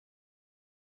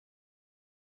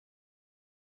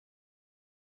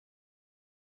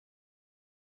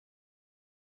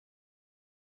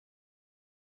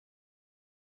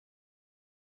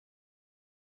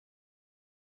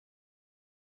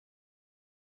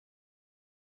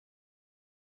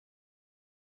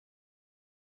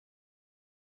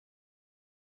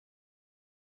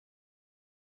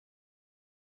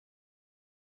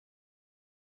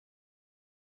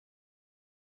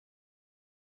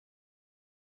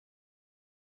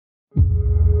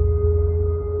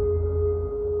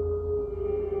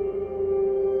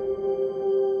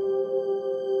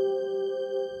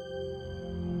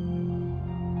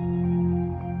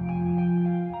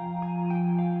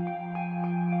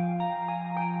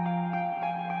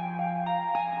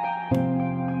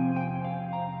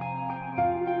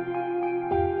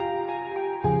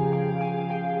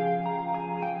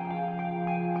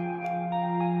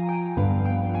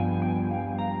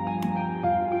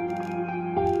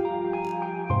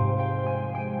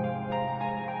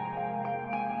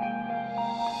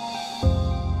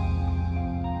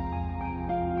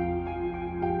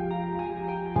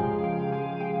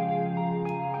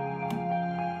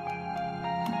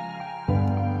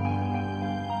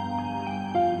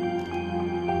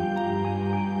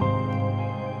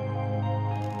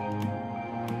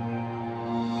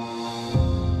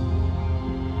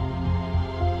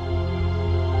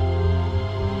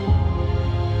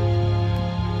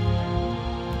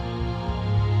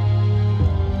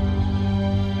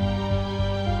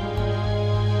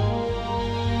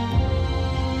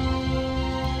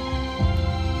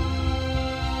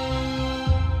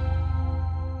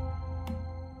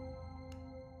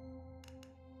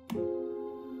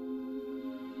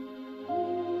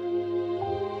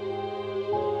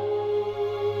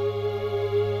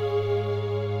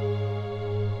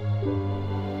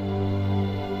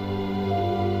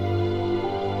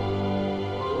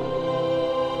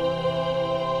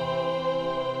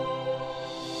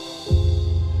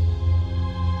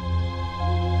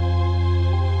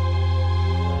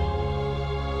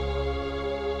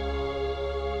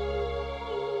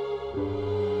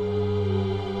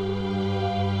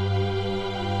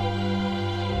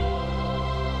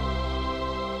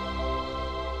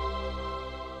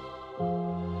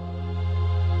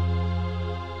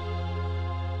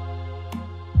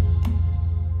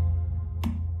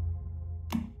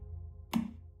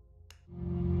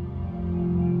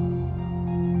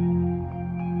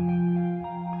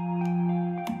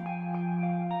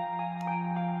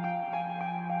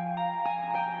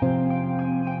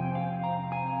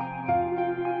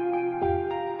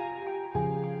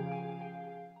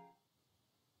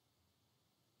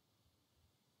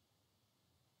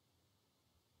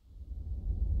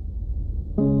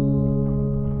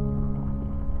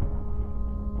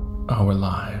Our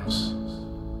lives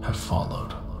have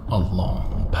followed a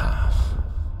long path,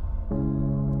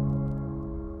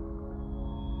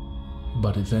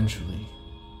 but eventually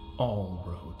all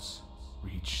roads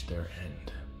reach their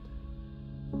end.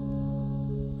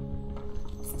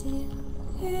 Still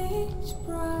each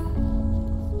breath,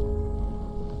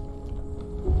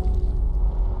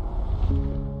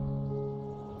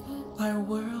 our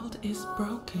world is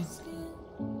broken,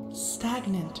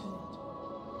 stagnant,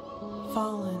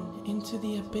 fallen into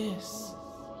the abyss.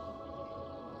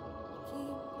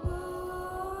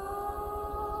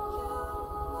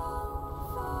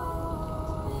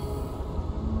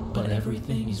 But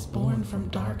everything is born from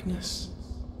darkness,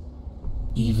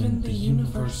 even the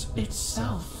universe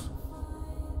itself.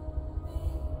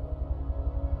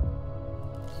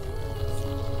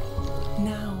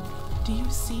 Now, do you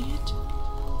see it?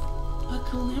 A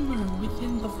glimmer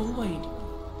within the void.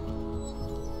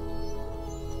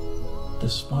 The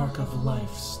spark of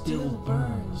life still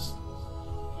burns,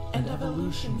 and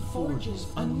evolution forges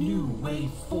a new way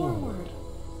forward.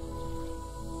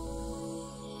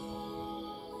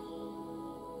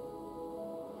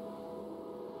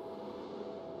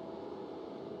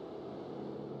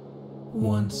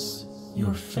 Once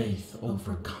your faith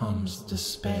overcomes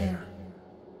despair,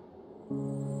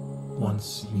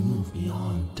 once you move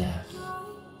beyond death,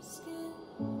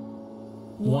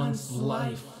 once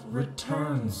life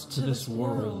returns to this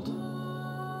world,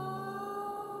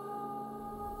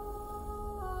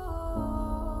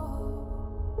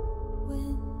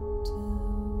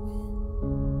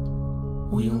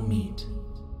 we'll meet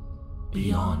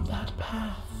beyond that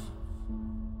path.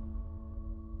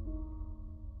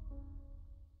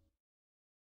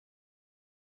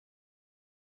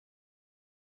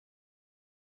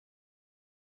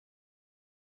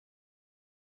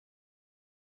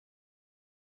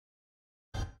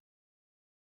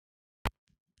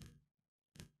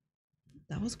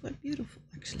 That was quite beautiful,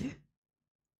 actually.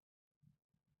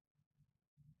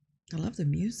 I love the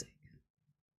music.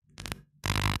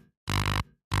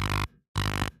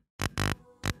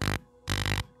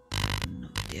 No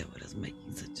idea what is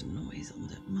making such a noise on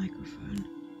that microphone.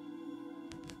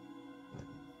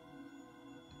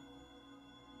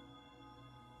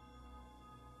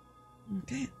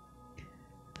 Okay.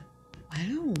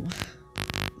 Wow.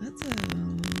 That's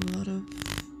a lot of...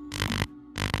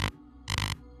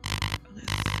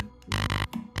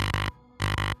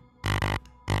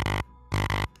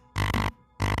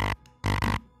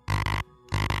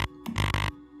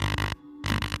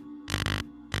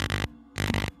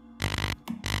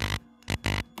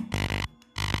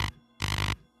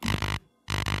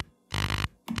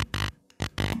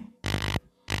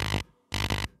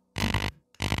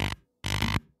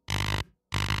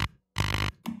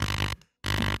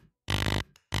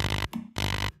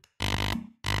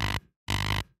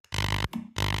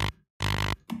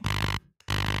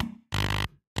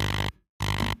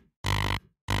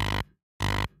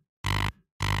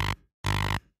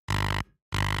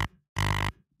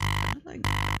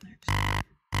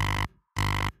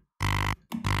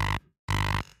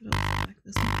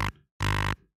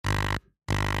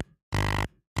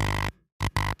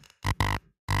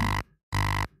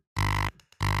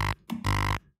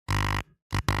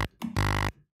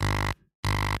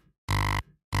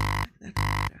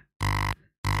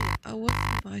 I was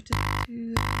invited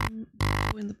to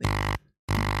go in the bed.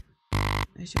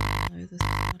 As you all know, this is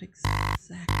not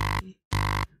exactly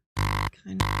the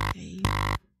kind of game.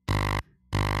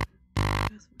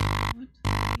 That's what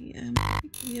I am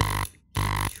thinking of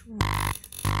trying.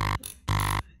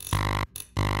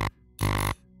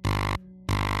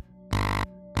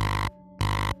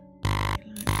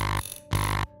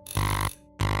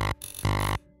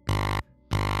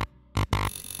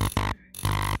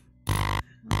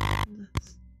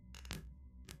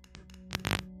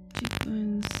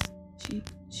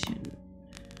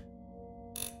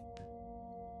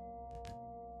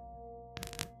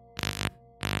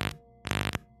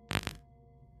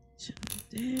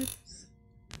 Dibs.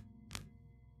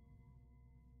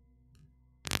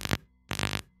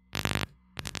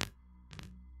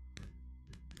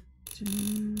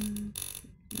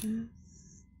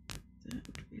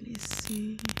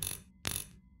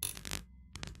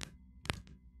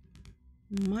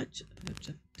 much of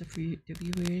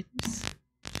WN's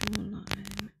shoreline.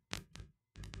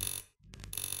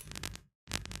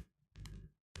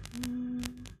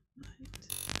 Right.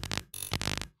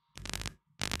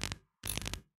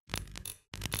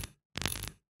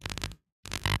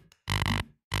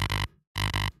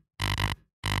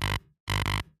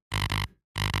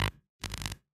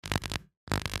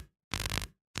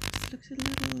 This looks a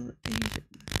little Asian.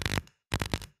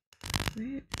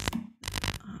 Where is the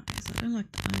eyes? I don't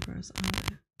like the eyebrows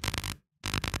either.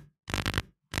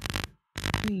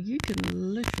 I mean, you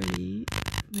can literally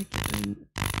make your own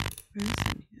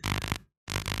person here.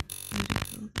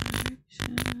 Beautiful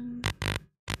direction.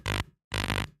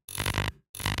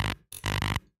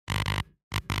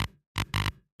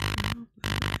 Oh,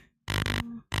 black.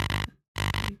 Oh,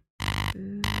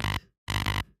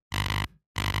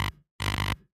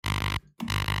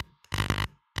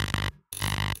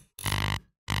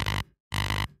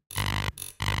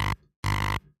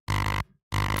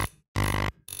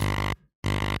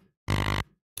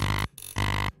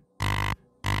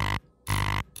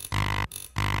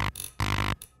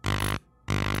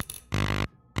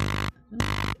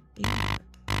 that'd be good.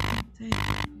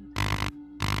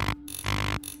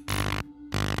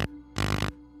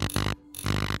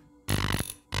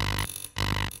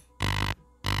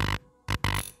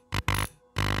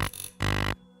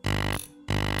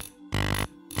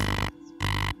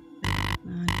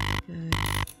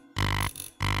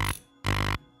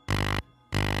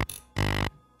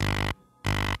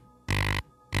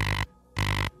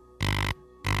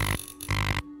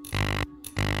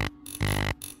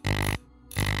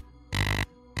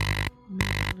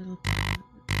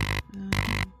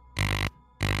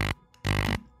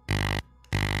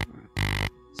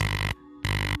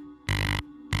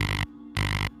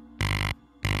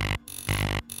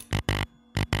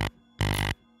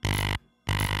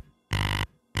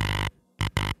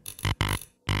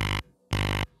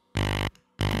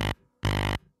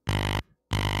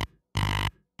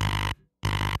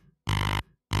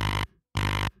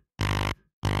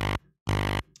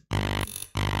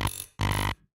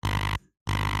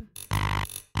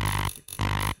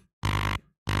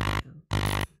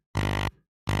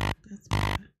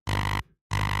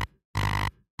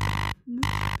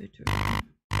 Bitter.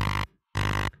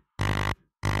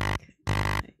 Okay,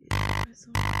 eyes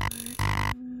on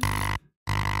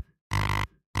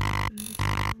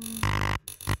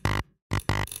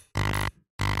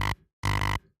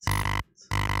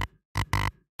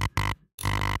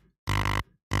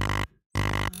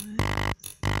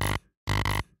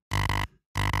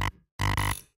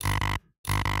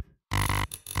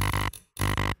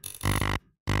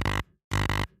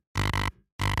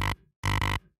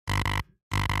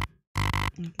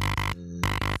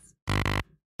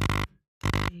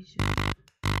Asian.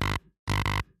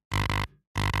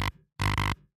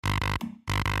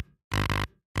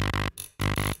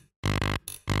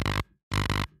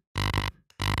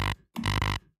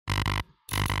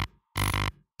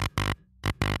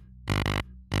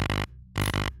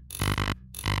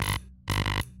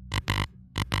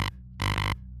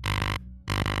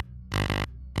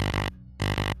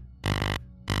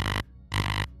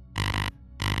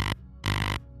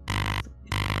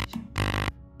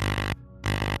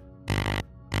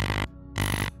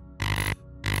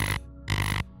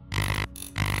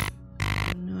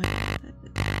 No idea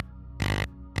what that is.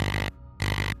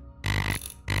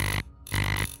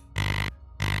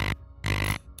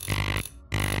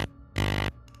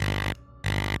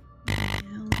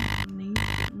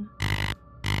 Nation.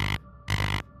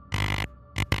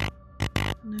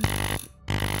 No.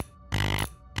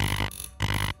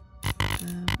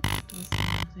 Does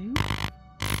nothing.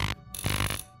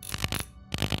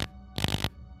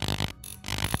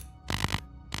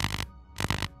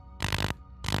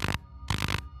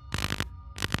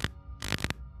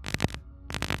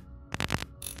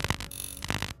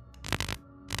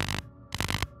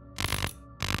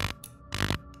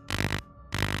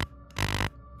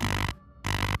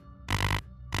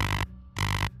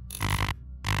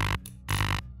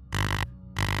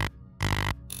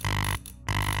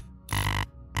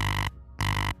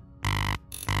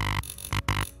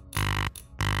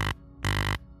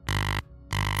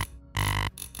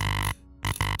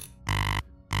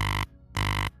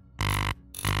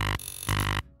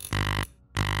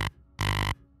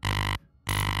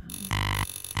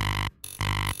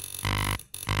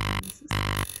 This is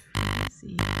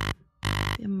crazy.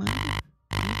 The amount of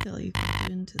detail you can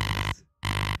put into this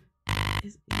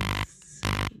is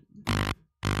insane.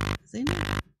 Is there any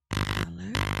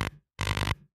color?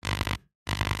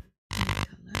 Any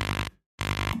color?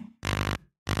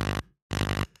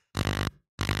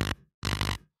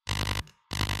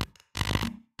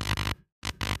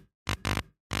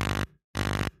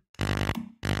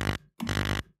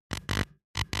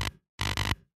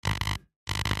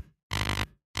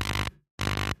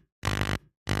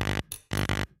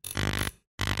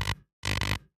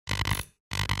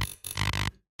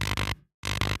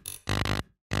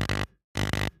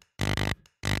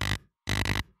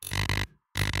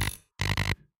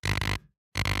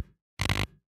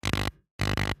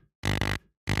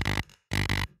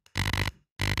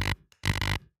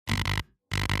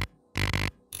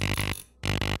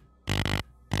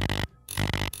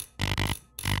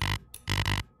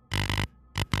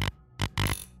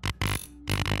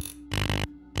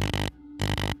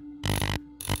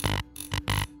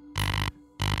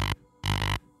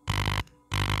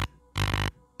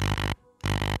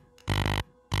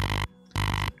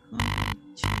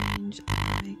 change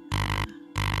eye color.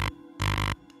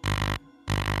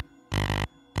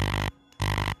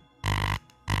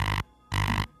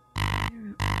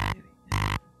 Here, there we go.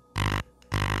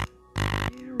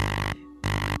 Here, right.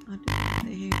 I do think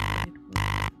the hair red was.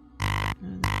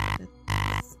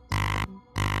 That's wow.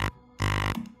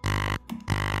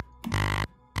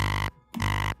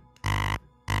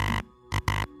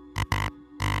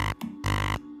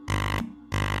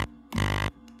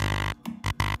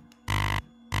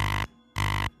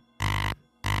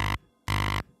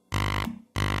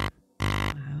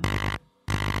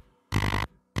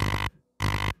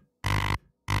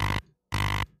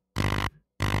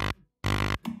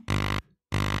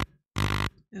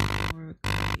 And more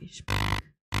grayish black.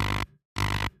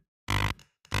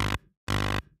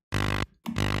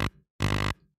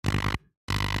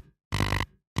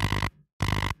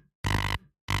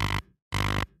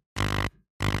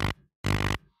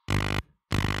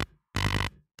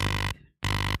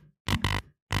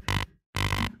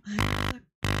 Eye color.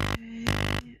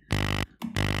 Okay. Eye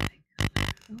color.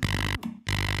 Oh wow.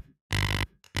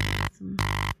 Some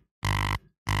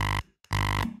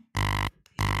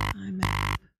eye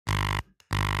makeup.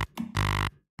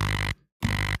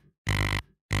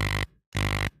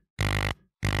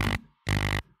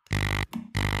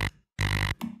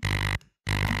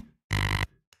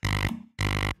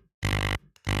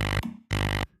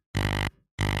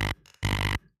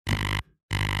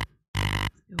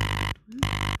 The old one.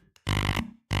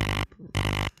 Pull that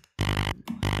one.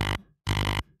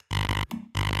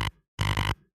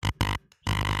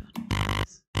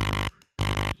 Nice.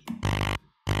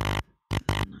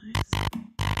 Nice.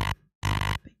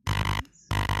 Big eyes.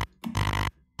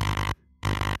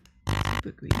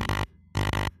 Super greedy. I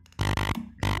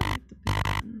kinda like the big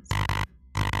ones.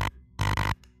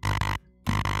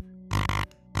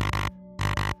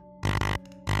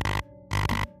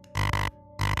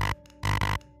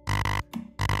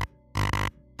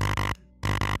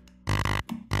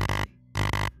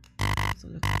 Also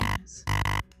look nice.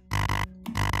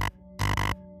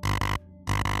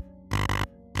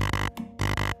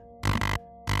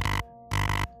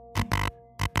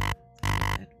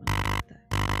 That one like that.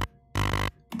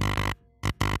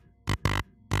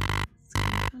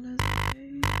 Skin colors,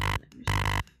 okay. Let me just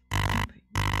paint.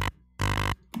 Wow.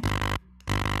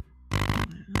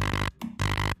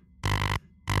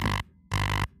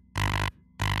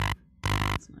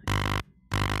 That's nice.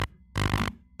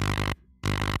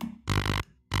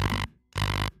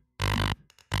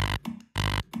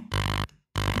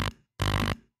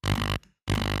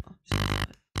 Options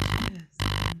are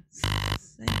just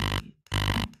insane.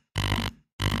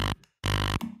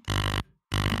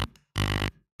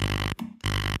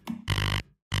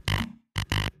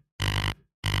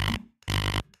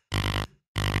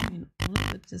 I mean, all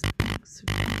of it just looks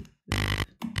really good.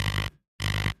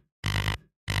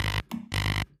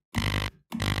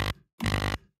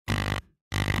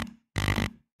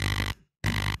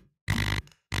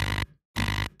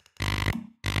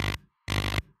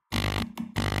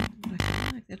 But I kind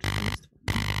of like that first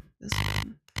one. This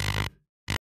one.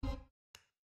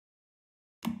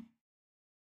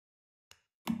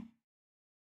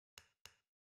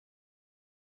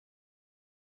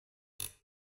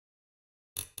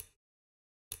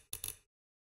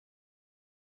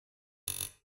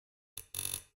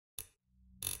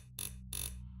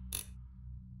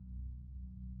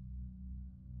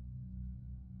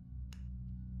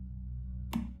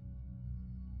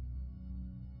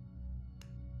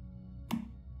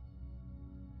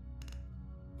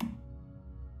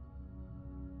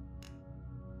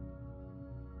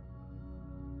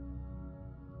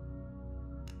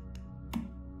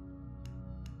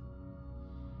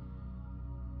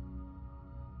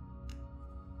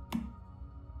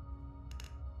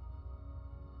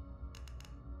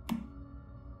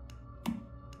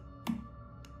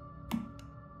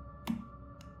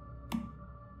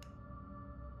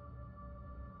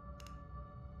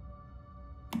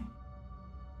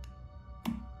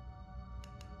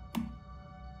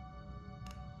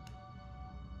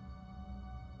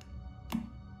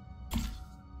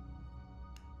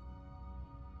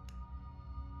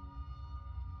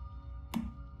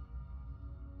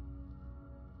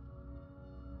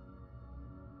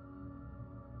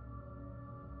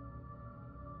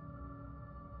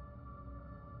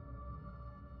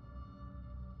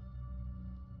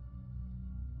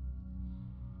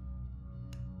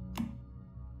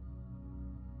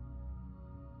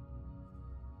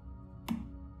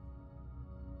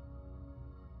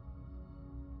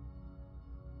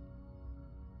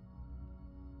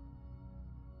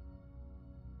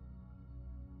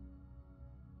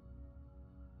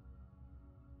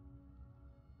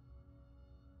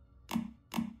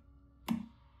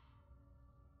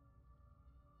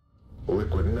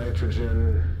 liquid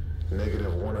nitrogen,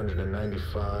 negative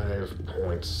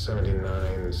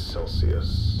 195.79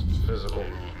 Celsius. Physical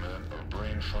movement or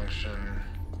brain function,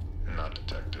 not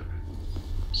detected.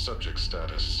 Subject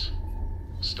status,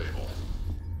 stable.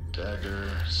 Dagger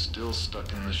still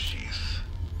stuck in the sheath.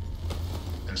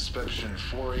 Inspection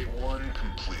 481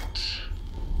 complete.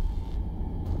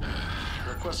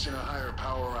 Requesting a higher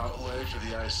power outlay for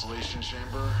the isolation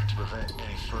chamber to prevent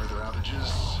any further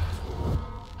outages.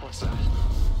 What's that?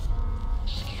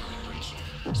 Security breach.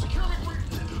 Security breach!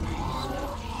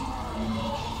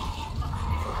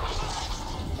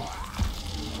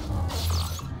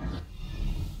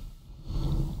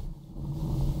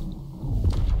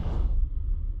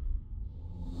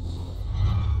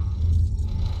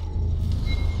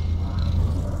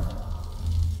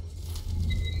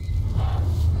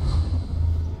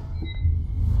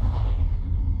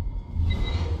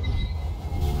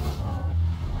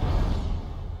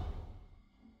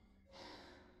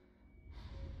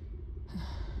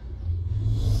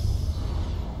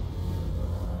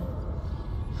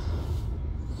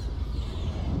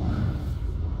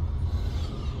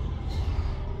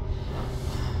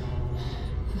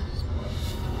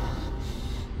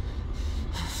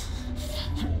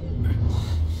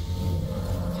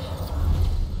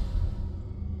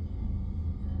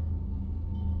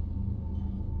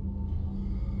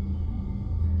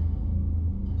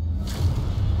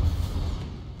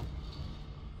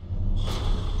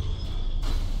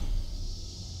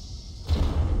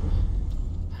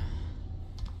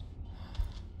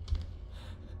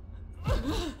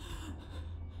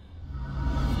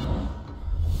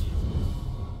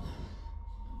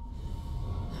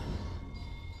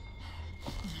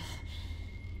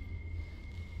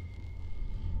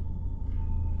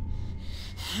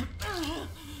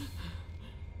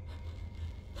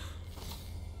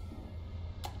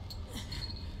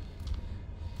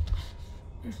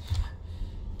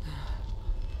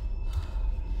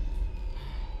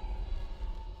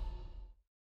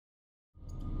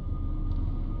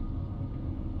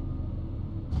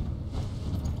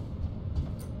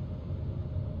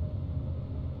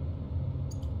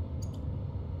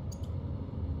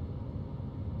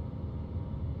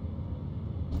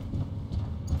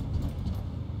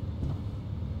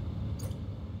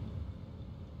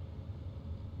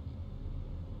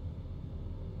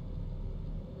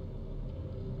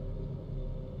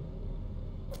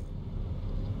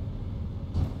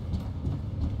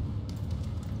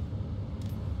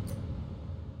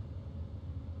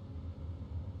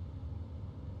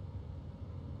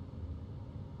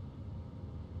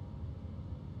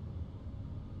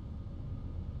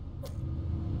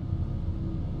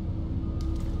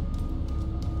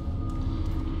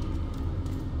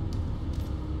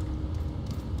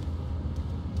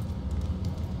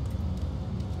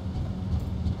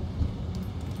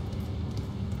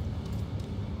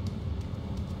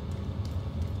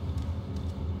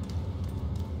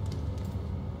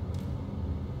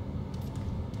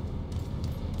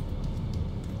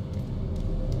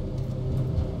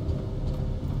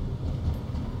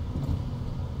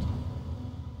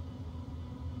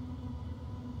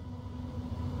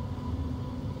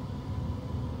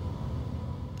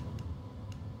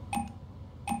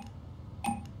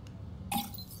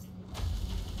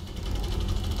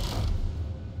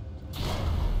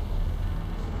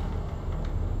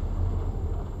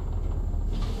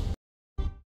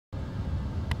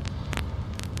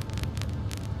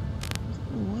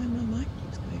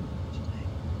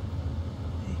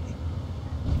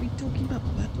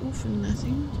 For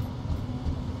nothing.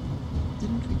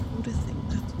 Didn't record a thing,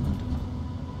 that's wonderful.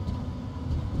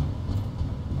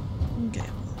 Okay,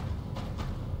 well.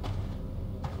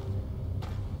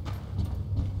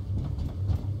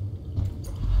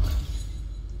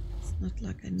 It's not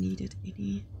like I needed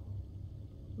any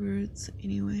words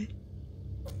anyway.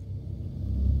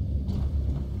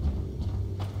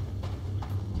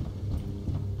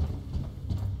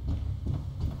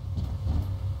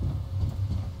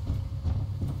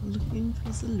 Looking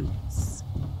for the loots.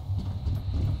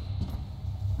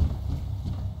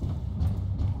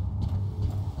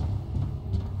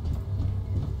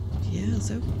 Yeah,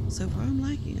 so far I'm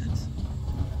liking it.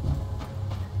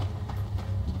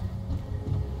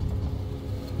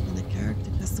 And the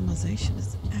character customization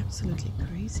is absolutely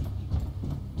crazy.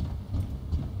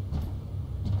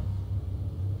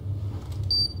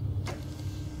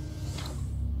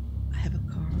 I have a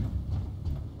card.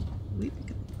 Can we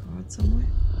pick up a card somewhere?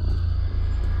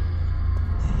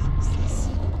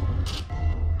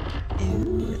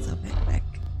 Ooh, it's a backpack.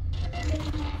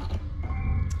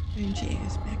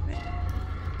 Ranger's backpack.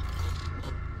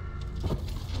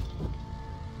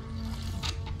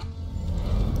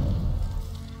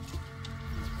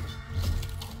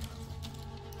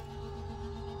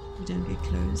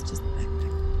 clothes, just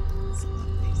backpack. It's a lot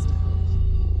based out.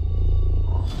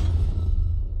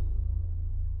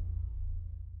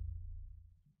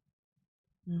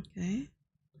 Okay.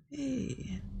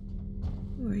 Hey,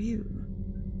 who are you?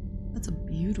 That's a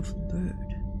beautiful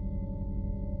bird.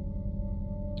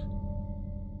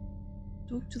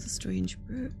 Talk to the strange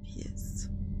bird, yes.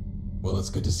 Well, it's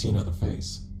good to see another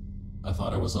face. I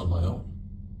thought I was on my own.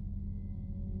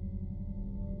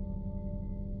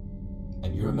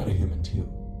 And you're a metahuman too.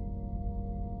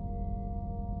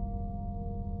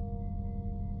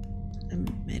 A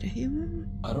metahuman?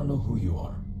 I don't know who you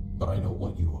are, but I know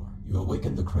what you are. You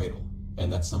awakened the cradle,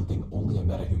 and that's something only a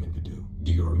metahuman could do.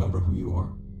 Do you remember who you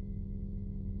are?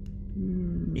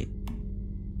 No.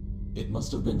 It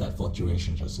must have been that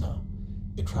fluctuation just now.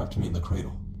 It trapped me in the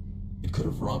cradle. It could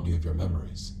have robbed you of your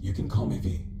memories. You can call me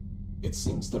V. It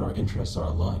seems that our interests are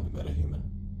aligned, metahuman.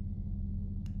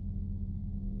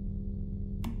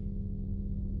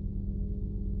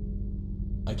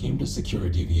 I came to secure a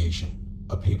deviation,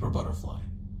 a paper butterfly.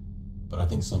 But I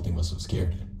think something must have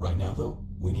scared it. Right now, though,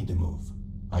 we need to move.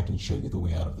 I can show you the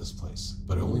way out of this place,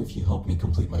 but only if you help me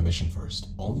complete my mission first.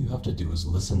 All you have to do is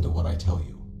listen to what I tell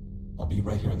you. I'll be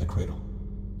right here in the cradle.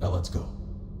 Now let's go.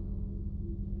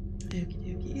 Okie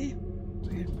dokie.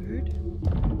 Weird bird.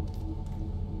 Let's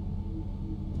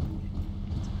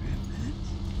grab that.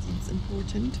 Seems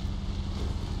important.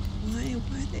 Why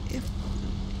the F?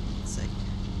 Oh, sake.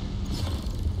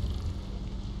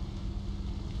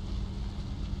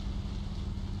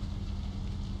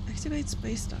 Activate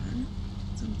space down.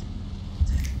 Something.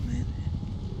 Activate it.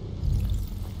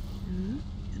 No,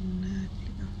 and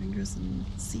click our fingers and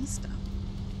see stuff.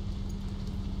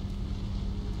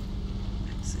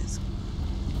 Access.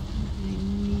 Don't really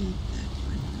need that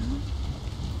right now.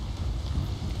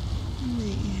 What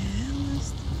the hell is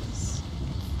this?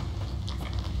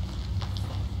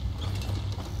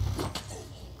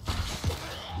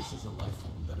 This is a life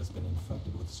form that has been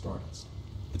infected with stardust.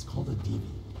 It's called a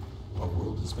deviant. Our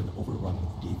world has been overrun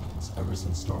with deviants ever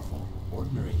since Starfall.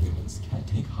 Ordinary humans can't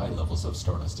take high levels of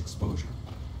stardust exposure.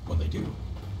 When they do,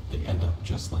 they end up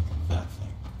just like that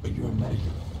thing. But you're a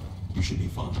metahuman. You should be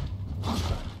fine.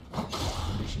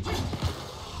 Conditions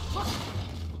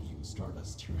will use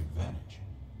stardust to your advantage.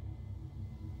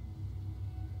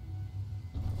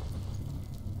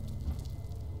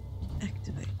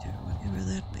 Activator, whatever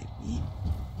that may be.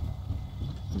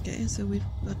 Okay, so we've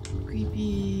got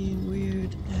creepy,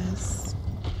 weird ass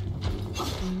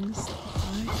things.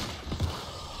 Right?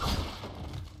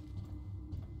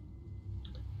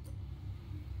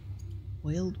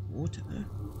 Boiled water.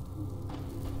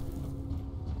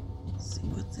 Let's see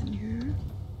what's in here.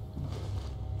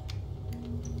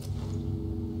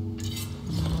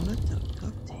 Molotov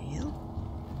cocktail.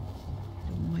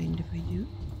 Don't mind if I do.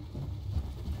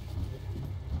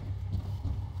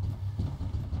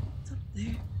 What's up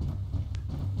there?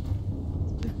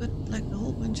 We've got like a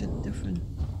whole bunch of different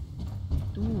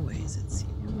doorways, it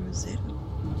seems. Or is it?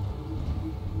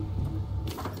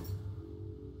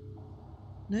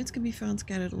 Notes can be found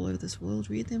scattered all over this world.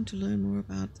 Read them to learn more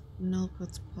about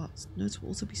Nalcott's past. Notes will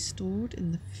also be stored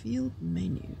in the field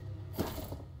menu.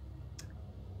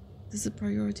 This is a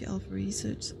priority alpha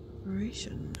research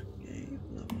operation. Okay,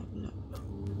 blah blah blah blah.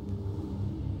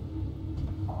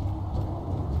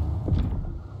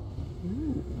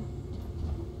 Ooh.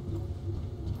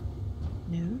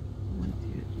 No, I want to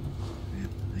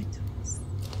grab items.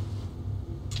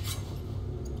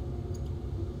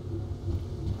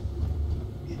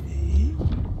 Okay.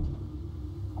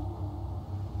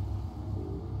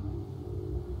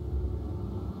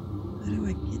 How do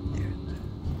I get there though?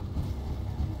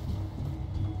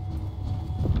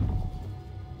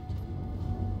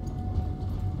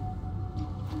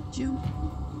 Jump.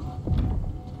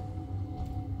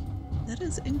 That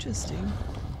is interesting.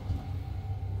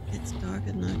 It's dark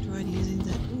and I tried using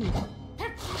that. Ooh.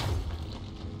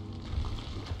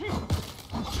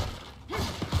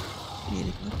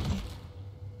 Nearly got me.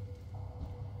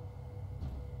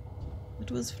 What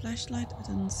was flashlight? I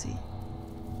didn't see.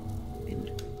 Wind.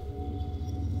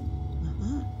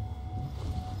 Uh-huh.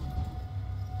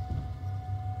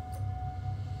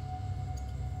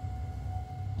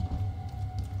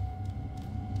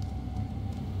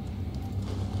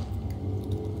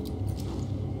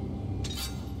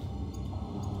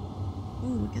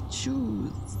 Oh, we got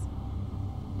shoes.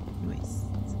 Nice.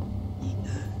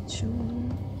 Yeah,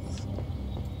 shoes.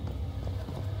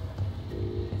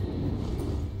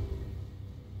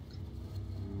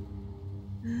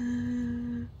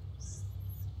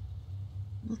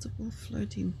 Multiple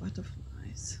floating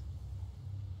butterflies.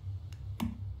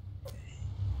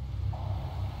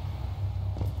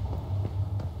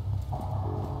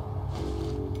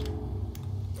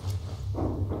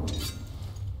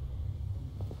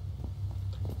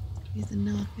 He's a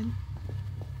knockin'.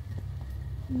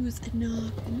 Who's a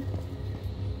knockin'?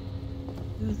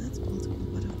 Oh, that's multiple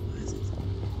butterflies.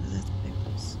 Oh, that's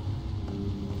papers.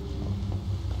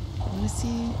 I want to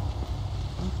see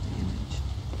after image.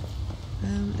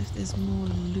 If there's more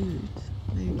loot,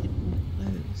 maybe get more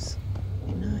clothes.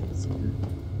 Be nice, you know.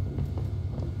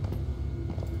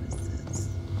 What is this?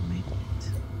 Make it.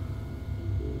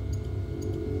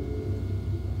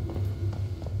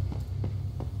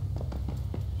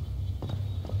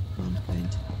 Can't go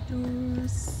into the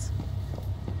doors.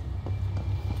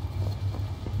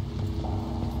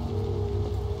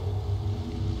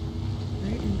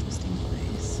 Very interesting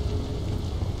place.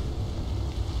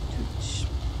 Touch.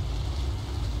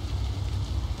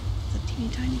 It's a teeny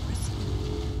tiny crystal.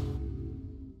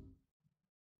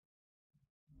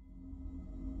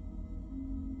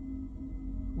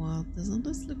 Wow, doesn't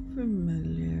this look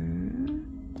familiar?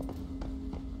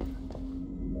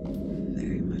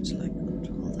 Very much like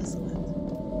Control, doesn't it?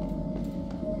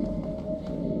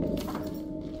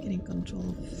 Getting Control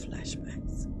of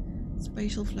flashbacks.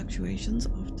 Spatial fluctuations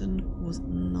often cause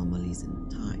anomalies in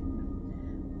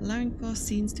time, allowing past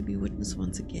scenes to be witnessed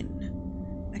once again.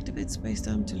 Activate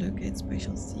spacetime to locate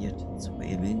spatial theaters where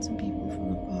events and people from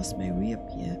the past may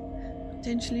reappear,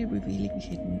 potentially revealing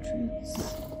hidden truths.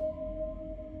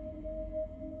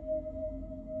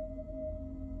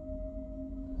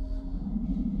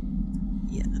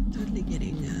 Yeah, I'm totally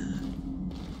getting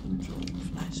Control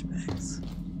flashbacks.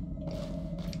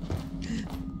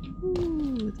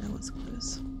 Ooh, that was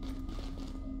close.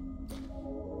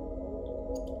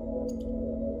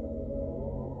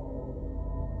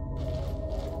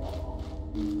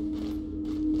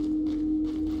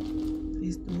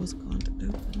 These doors can't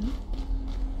open.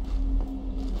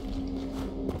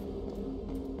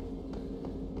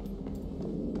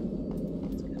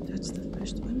 Let's go touch the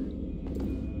first one.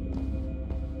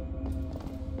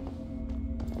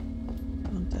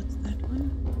 Can't touch that one.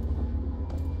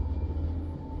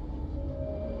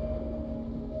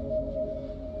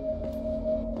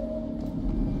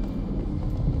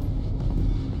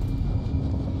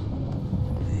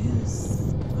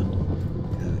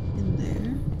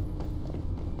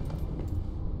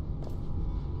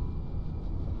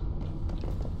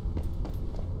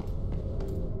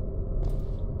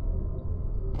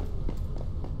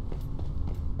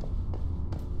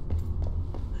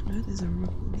 There's a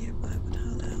ripple nearby, but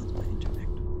how the hell do I interact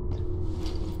with it?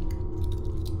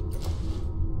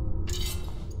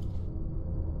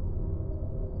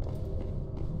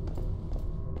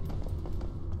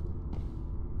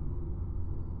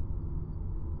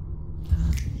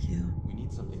 Thank you. We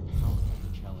need something powerful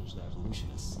to challenge the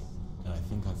evolutionists, and I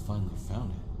think I've finally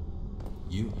found it.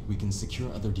 We can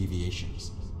secure other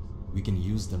deviations. We can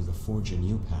use them to forge a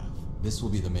new path. This will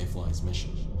be the Mayfly's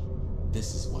mission.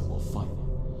 This is why we'll fight.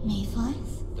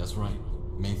 Mayflies? That's right,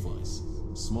 mayflies.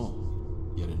 Small,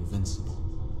 yet invincible.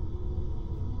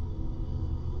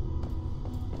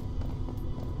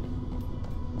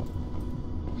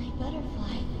 My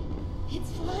butterfly.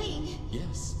 It's flying.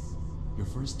 Yes, your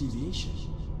first deviation.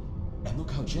 And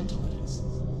look how gentle it is.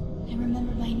 I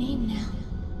remember my name now.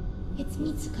 It's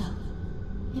Mitsuko.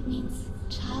 It means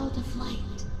child of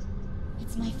light.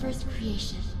 It's my first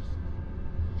creation.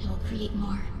 I will create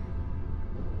more.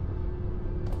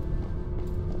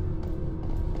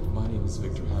 My name is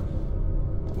Victor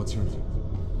Hammond. What's your name?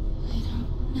 I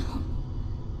don't know.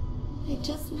 I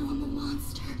just know I'm a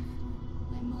monster.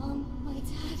 My mom, my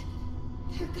dad,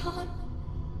 they're gone.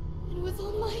 It was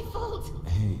all my fault.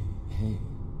 Hey.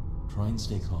 Try and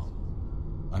stay calm.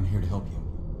 I'm here to help you.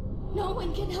 No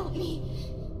one can help me.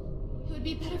 It would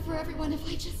be better for everyone if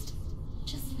I just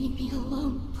leave me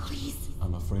alone, please.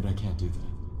 I'm afraid I can't do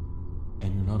that.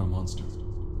 And you're not a monster.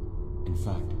 In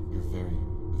fact, you're very,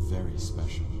 very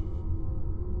special.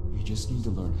 You just need to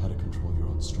learn how to control your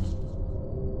own strength.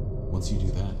 Once you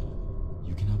do that,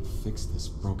 you can help fix this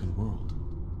broken world.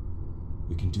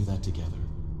 We can do that together.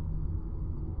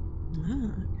 Ah,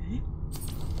 okay.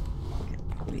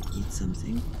 Let me eat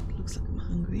something. Looks like I'm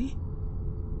hungry.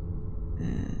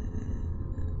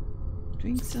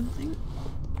 Drink something.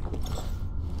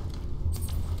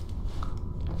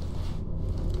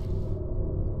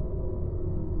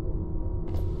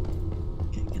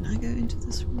 Okay, can I go into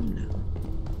this room now?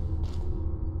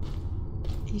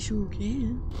 You sure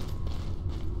can.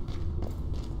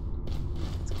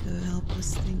 Let's go help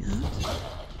this thing out.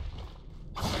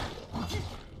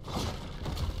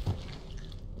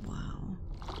 Wow.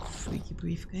 Freaky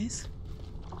briefcase.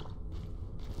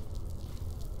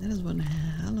 That is one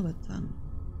hell of a ton.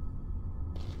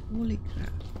 Holy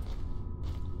crap.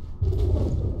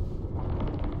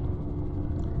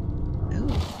 Oh.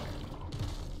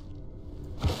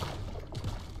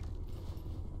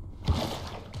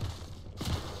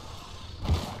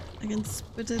 can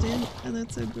spit it in, and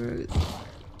that's so gross.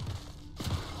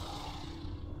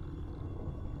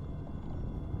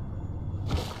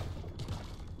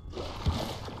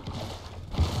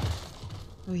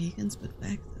 Oh, you can spit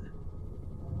back though.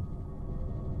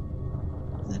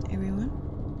 Is that everyone?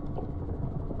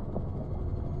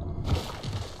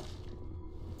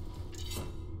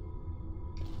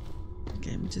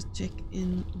 Okay, let me just check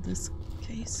in this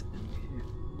case over here.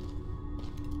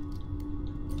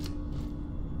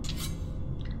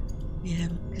 We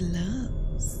have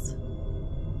gloves.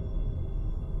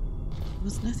 There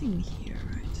was nothing here,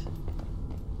 right?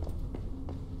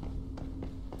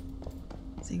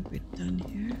 I think we're done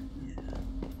here. Yeah.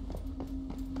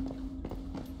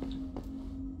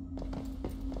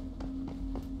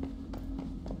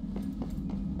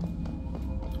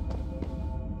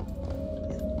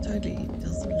 It totally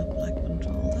doesn't look like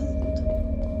control, does it?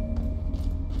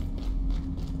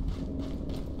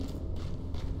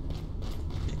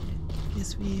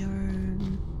 Guess we are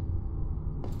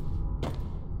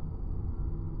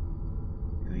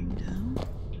going down.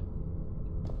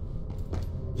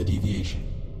 The deviation.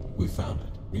 We found it.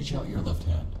 Reach out your left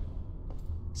hand.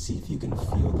 See if you can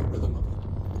feel the rhythm of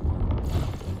it.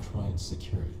 Then try and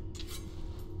secure it.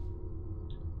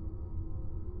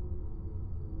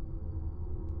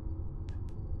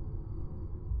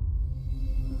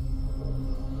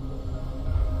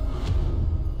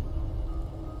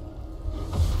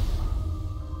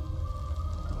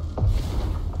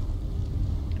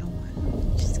 Oh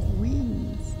wow, she's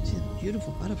wings. She's a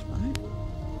beautiful butterfly.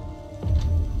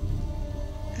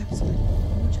 Absolutely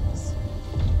gorgeous.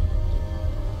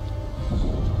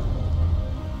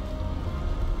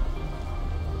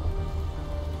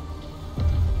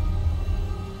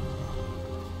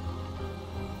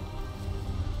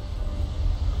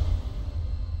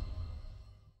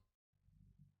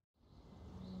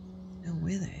 Now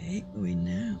where the heck are we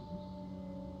now?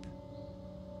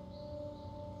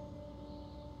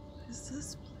 What is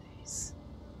this place?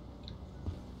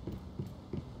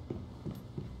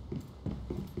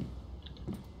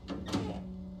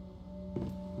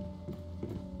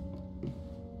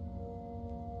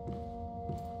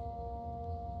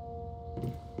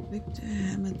 Victor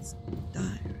Hammett's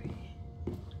diary.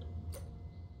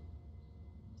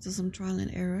 After some trial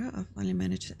and error, I finally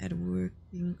managed to add a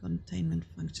working containment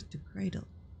function to Cradle.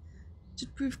 It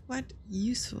should prove quite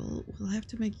useful. We'll have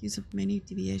to make use of many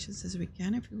deviations as we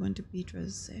can if we want to beat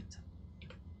Rosetta.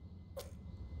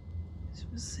 It's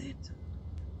Rosetta.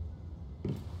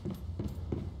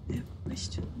 I have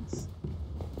questions.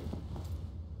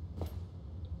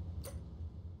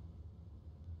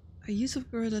 Our use of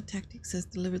guerrilla tactics has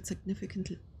delivered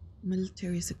significant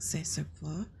military success so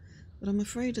far, but I'm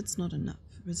afraid it's not enough.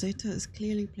 Rosetta is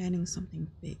clearly planning something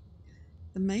big.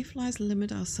 If the Mayflies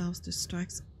limit ourselves to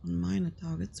strikes on minor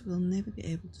targets, we'll never be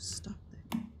able to stop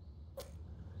them.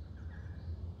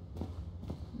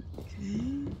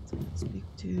 Okay, so let's speak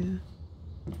to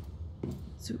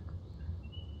Zook.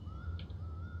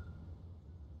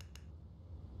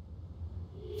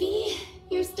 V,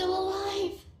 you're still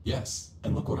alive! Yes,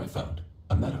 and look what I found.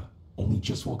 A meta. Only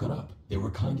just woken up. They were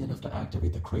kind enough to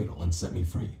activate the cradle and set me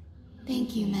free.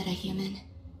 Thank you, metahuman.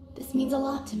 This means a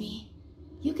lot to me.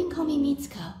 You can call me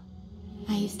Mitsuko.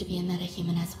 I used to be a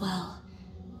metahuman as well.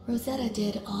 Rosetta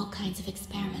did all kinds of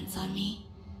experiments on me.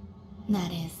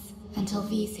 That is, until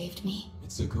V saved me.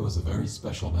 Mitsuko is a very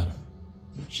special meta.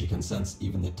 She can sense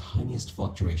even the tiniest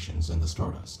fluctuations in the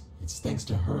stardust. It's thanks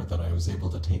to her that I was able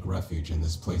to take refuge in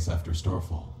this place after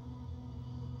Starfall.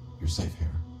 You're safe here.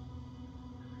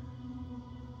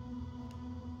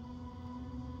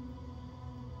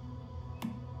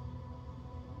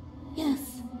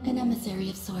 Yes, an emissary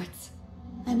of sorts.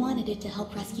 I wanted it to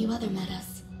help rescue other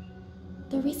metas.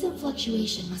 The recent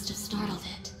fluctuation must have startled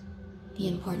it. The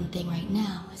important thing right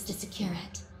now is to secure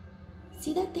it.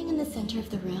 See that thing in the center of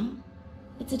the room?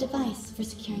 It's a device for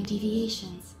securing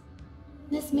deviations.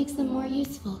 This makes them more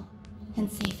useful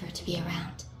and safer to be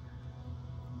around.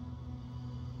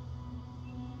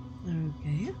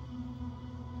 Okay.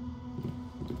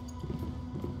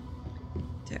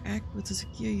 Interact with a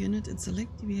secure unit and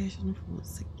select deviation for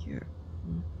secure.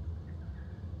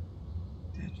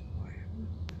 That's wire.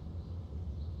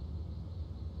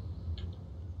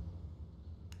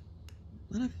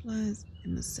 Butterfly's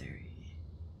emissary.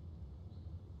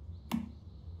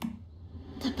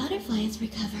 The butterfly is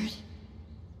recovered.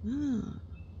 Ah,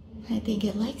 I think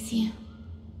it likes you.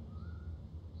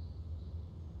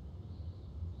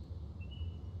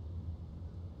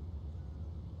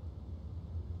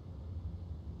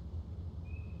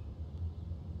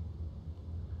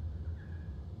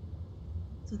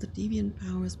 so the deviant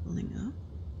power is building up.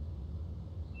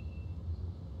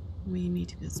 We need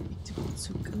to go speak to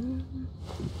Mitsuko.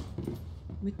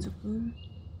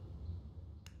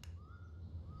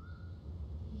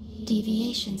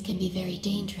 Deviations can be very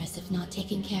dangerous if not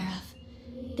taken care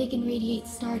of. They can radiate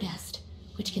stardust,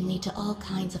 which can lead to all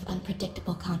kinds of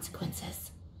unpredictable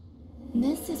consequences.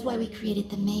 This is why we created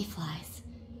the Mayflies.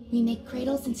 We make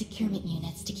cradles and securement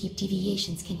units to keep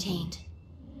deviations contained.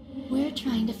 We're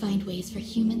trying to find ways for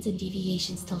humans and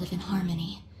deviations to live in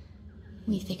harmony.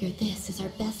 We figured this is our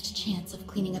best chance of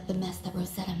cleaning up the mess that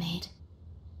Rosetta made.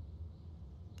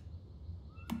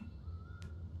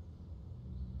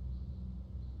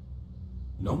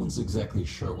 No one's exactly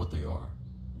sure what they are,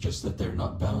 just that they're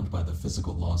not bound by the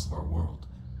physical laws of our world.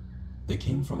 They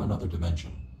came from another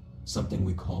dimension, something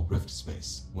we call rift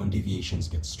space. When deviations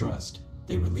get stressed,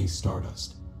 they release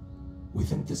stardust. We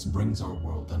think this brings our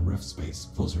world and rift space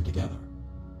closer together.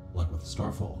 Like with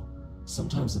Starfall,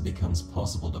 sometimes it becomes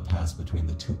possible to pass between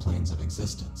the two planes of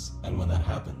existence, and when that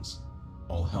happens,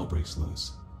 all hell breaks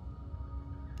loose.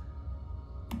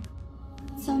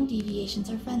 Some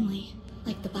deviations are friendly,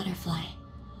 like the butterfly.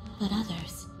 But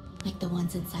others, like the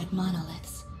ones inside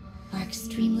monoliths, are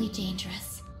extremely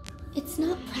dangerous. It's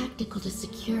not practical to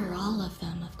secure all of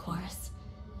them, of course.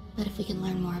 But if we can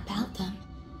learn more about them,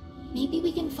 maybe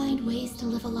we can find ways to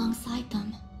live alongside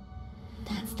them.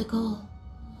 That's the goal.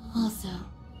 Also,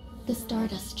 the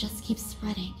stardust just keeps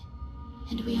spreading,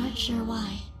 and we aren't sure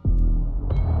why.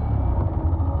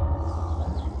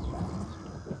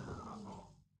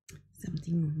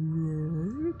 Something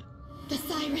weird? The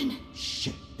siren!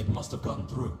 Shit, it must have gotten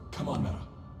through. Come on, Meta.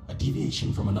 A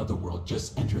deviation from another world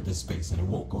just entered this space and it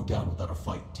won't go down without a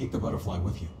fight. Take the butterfly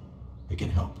with you. It can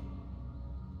help.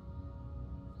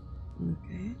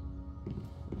 Okay.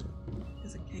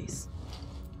 There's a case.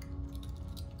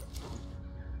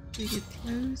 Do we get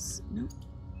close? Nope,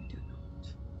 we do not.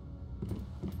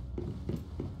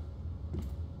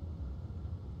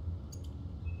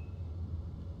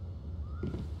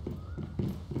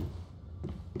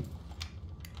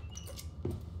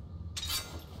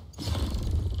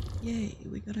 Yay,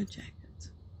 we got a jacket.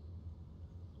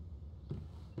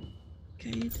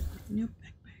 Okay, open your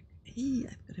backpack. Hey,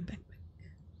 I've got a backpack.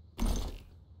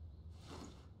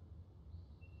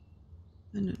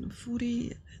 And then a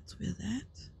 40, let's wear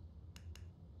that.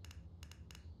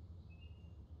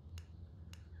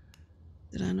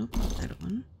 Did I not put that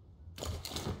on?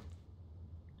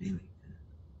 There we go.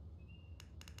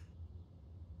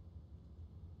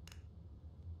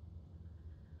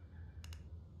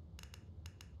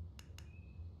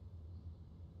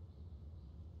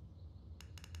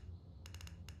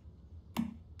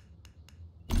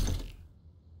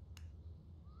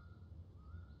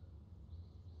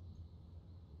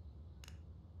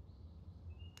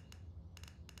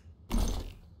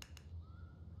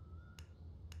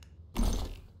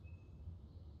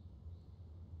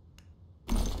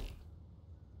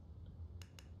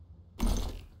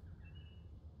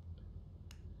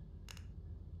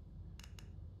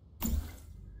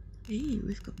 Hey,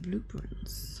 we've got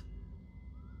blueprints.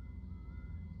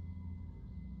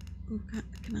 Oh,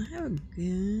 can I have a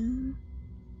gun?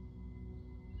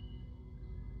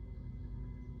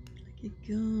 Like a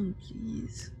gun,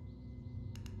 please.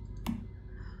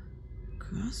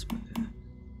 Crossbow.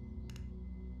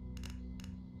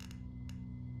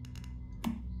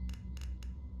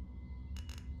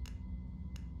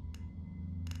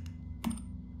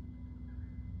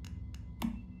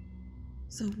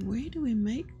 So where do we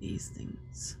make these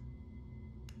things?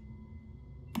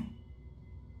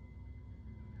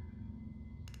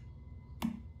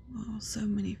 Wow, so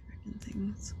many freaking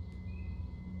things.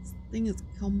 This thing is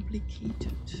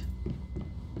complicated.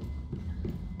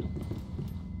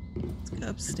 Let's go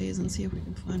upstairs and see if we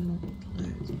can find more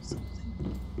clothes or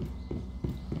something.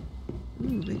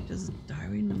 Ooh, Victor's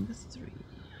diary number 3.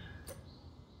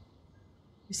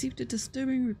 Received a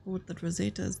disturbing report that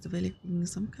Rosetta is developing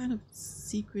some kind of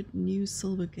secret new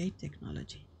Silvergate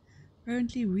technology.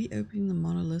 Apparently reopening the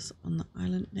monoliths on the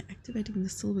island and activating the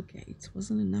Silver Gates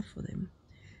wasn't enough for them.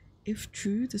 If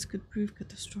true, this could prove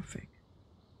catastrophic.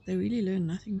 They really learned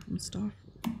nothing from Starfall.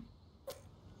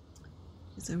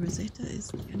 So Rosetta is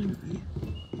the enemy.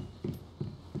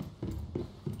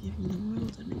 Giving the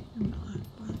world an empire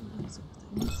by the looks of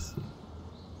things.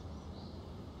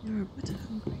 You're a bit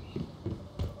hungry.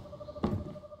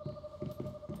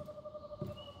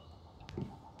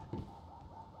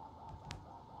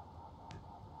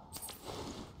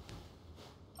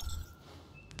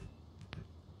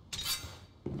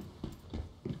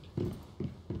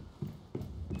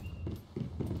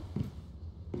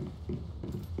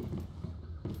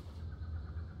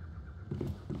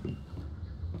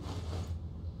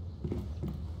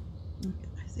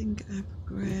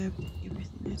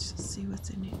 Let's just see what's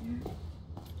in here.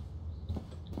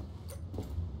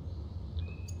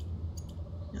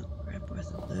 I'll grab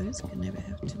both of those. Can never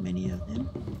have too many of them.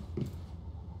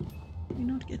 We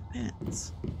not get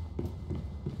pants.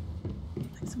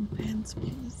 Like some pants,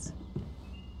 please.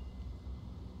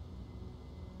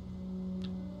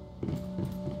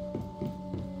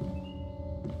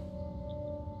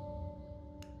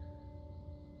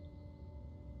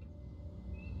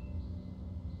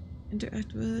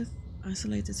 Interact with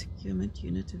isolated securement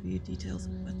unit to view details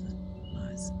of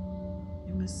butterflies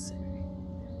emissary.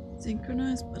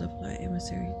 Synchronize butterfly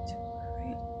emissary to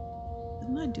create.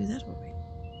 Didn't I do that already?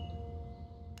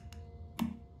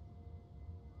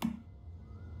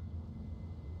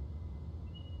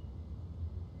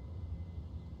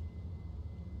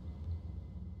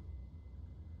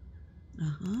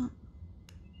 Uh-huh.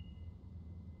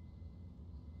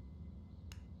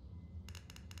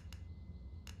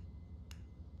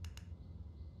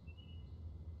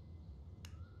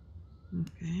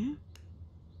 Okay.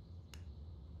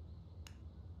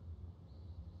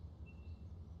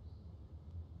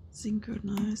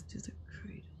 Synchronize to the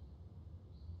cradle.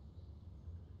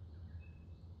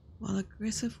 While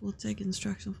aggressive will take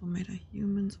instruction from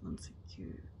meta-humans once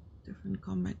secure. Different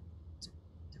combat,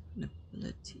 different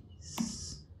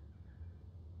abilities.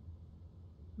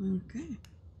 Okay.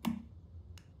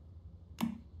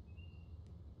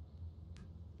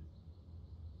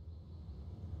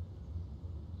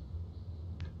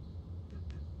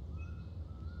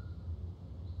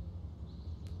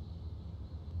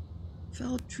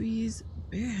 Fell trees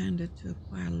barehanded to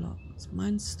acquire logs.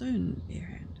 Mine stone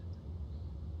barehanded.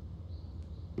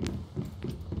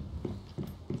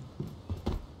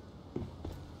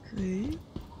 Okay.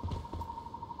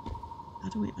 How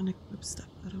do we unequip stuff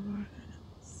out of our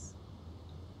hands?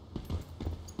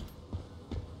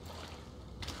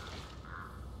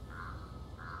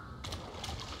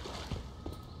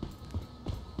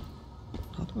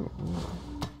 Copper ore.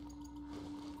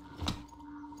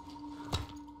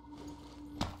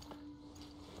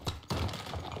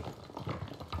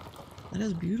 That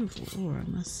is beautiful ore,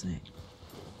 I must say.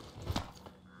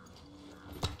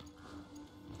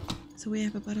 So we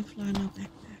have a butterfly in our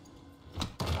backpack.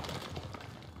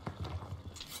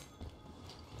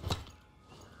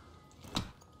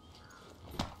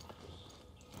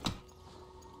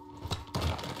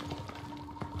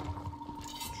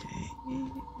 Okay.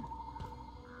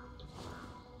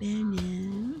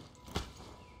 Banyan.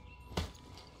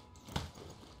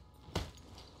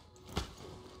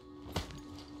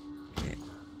 Okay.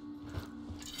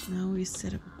 Now we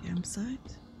set up a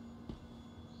campsite.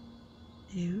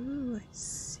 Oh, I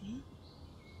see.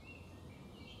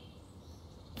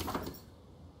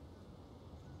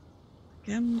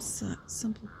 Campsite,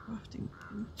 simple crafting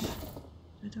bench.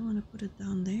 I don't want to put it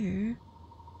down there.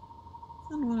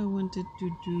 That's not what I wanted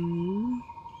to do.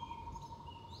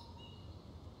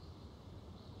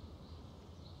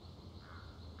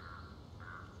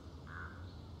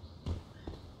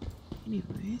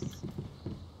 Anyways.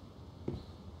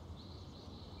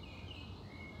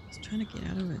 Trying to get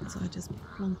out of it, so I just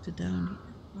plonked it down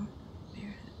here.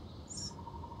 Bare hands.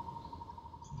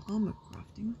 Armor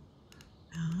crafting.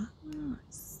 Ah, I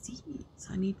see.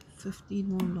 So I need 15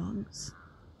 more logs.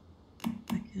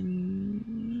 I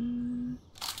can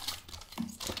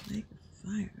make a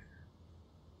fire.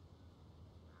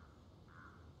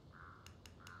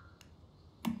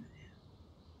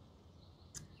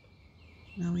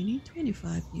 Now we need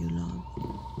 25 new logs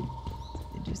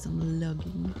to do some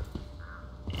logging.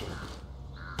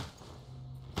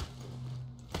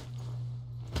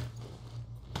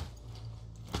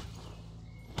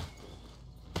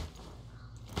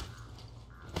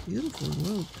 Beautiful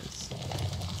world this.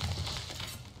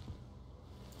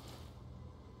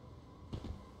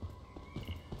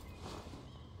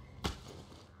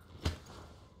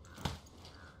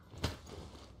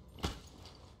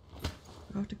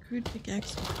 Craft a crude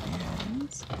pickaxe with bare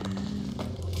hands and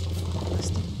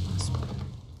plastic crossbow.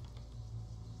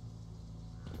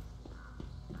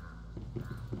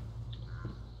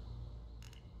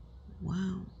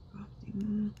 Wow,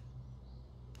 crafting.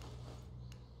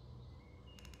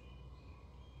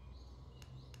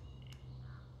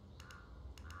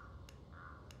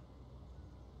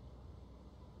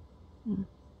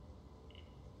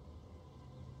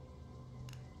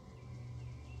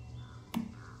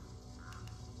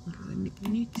 We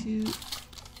need to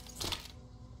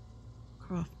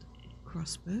craft a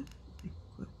crossbow,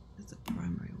 equip as a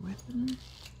primary weapon.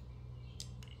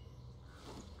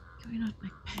 Can we not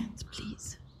make pants,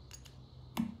 please?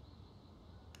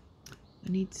 I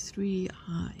need 3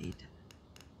 hide.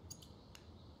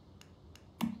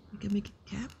 We can make a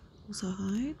cap. also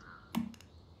hide.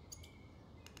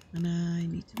 And I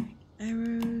need to make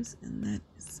arrows, and that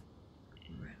is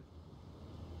crap.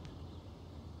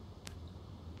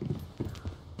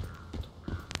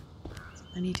 So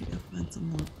I need to go find some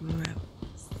more gravels.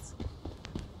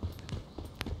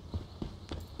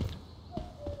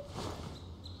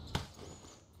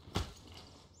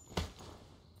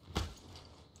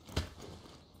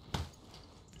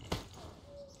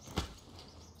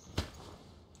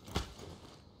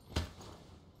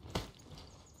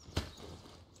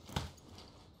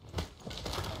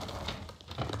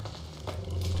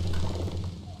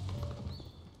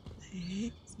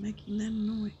 Making that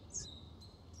noise.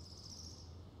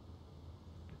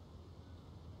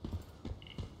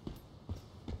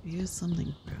 Here's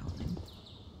something growling.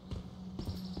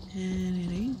 And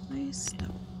it ain't my stomach.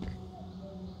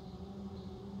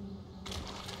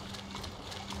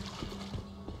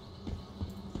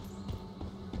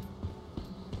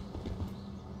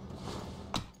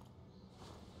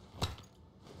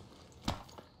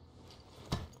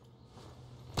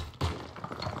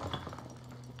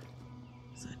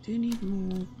 I do need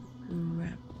more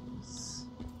rebels.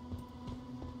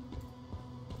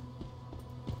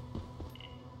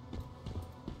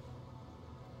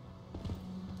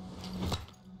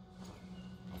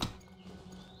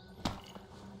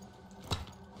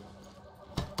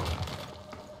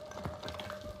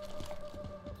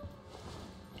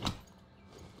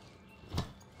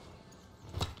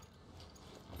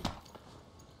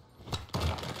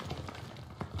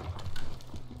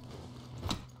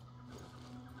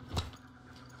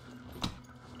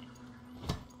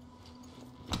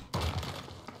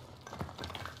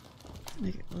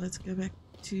 Okay, well, let's go back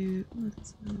to. Oh,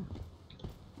 that's another one.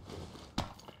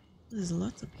 There's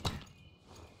lots up here.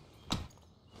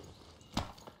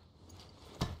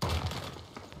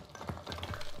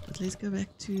 But let's go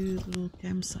back to the little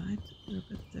campsite. We're a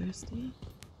bit thirsty.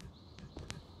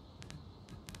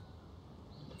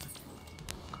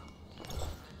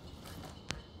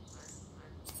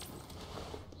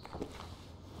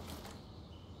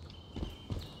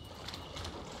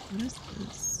 What is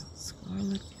this?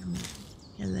 Scarlet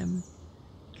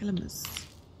calamus.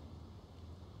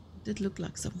 It did look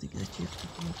like something that you have to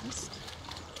harvest.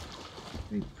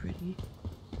 Very pretty.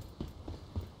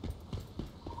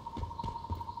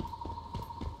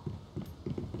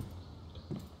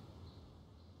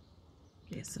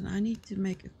 Okay, so now I need to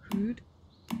make a crude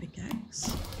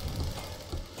pickaxe.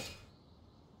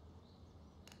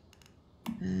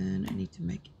 And I need to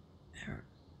make arrows.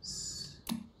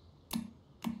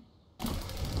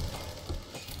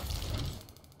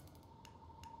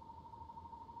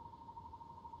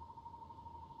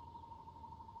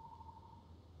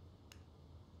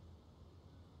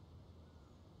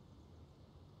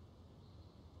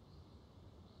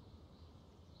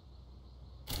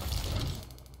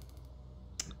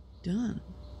 Done.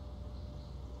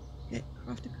 Okay,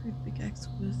 craft a crude pickaxe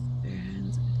with bare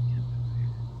hands and campfire.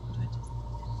 What I just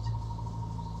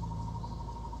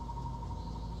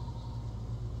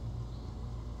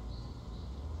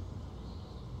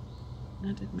did. And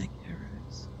I did make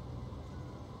arrows.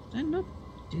 Did I not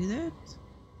do that?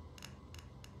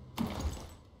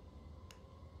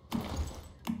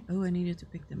 Oh, I needed to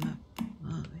pick them up.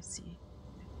 Ah, I see.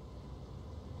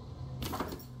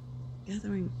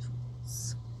 Gathering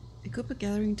tools. Equip a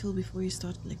gathering tool before you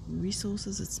start collecting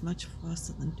resources. It's much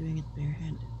faster than doing it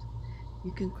barehanded.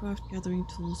 You can craft gathering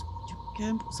tools at your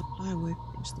camp or supply a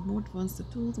workbench. The more advanced the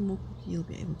tool, the more quickly you'll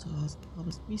be able to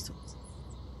harvest resources.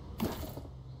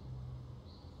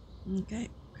 Okay,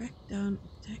 crack down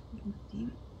attacking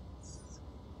demons.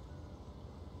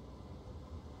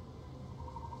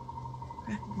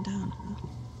 Crack them down, huh?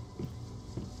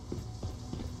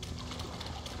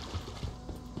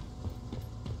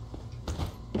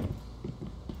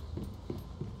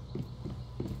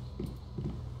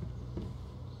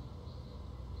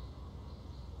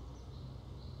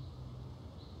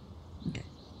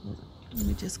 Let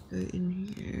me just go in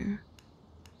here.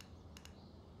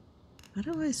 How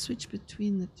do I switch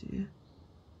between the two?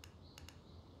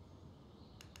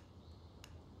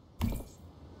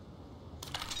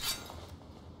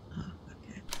 Oh,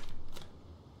 okay.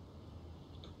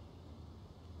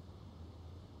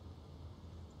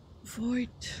 Void.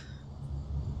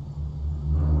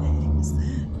 What the heck is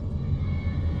that?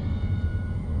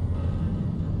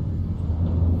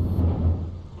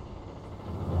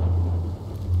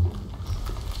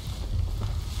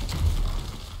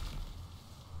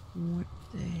 What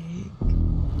the heck?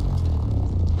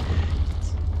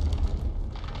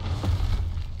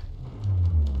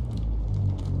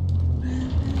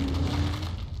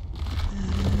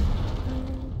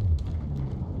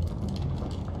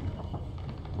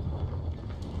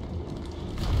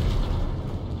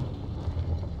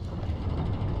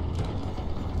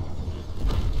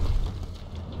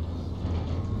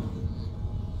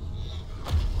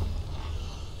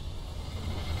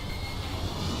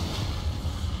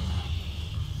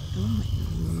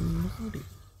 lordy.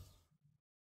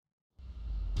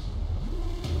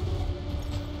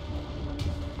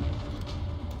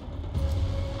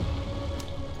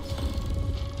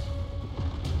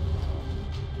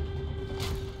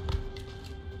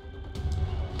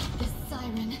 The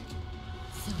siren.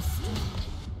 So strong.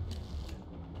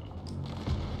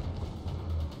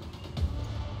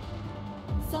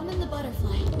 Summon the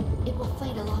butterfly. It will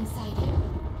fight alongside you.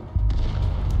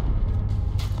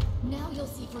 Now you'll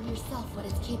see for yourself what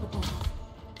it's capable of.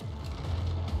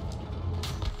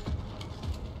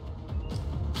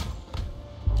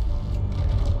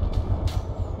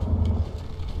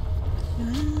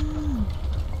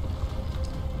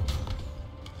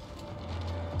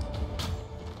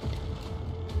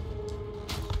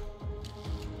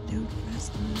 Dude,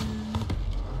 faster.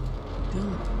 Go.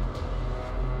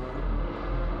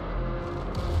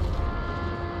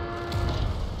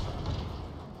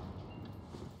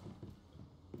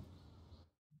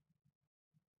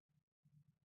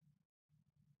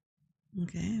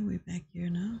 Okay, we're back here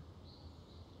now.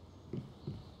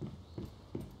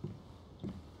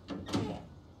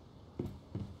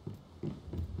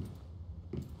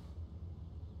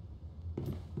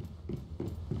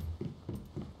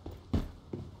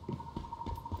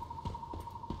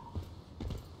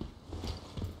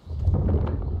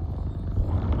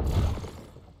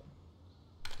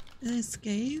 I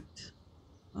escaped?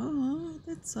 Oh,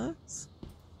 that sucks.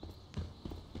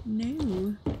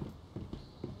 No.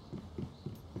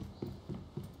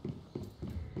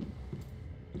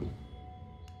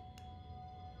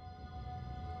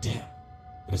 Damn,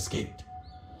 it escaped.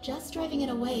 Just driving it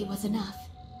away was enough.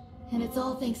 And it's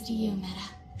all thanks to you, Meta.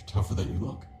 You're tougher than you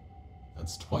look.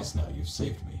 That's twice now you've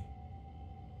saved me.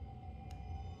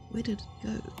 Where did it go?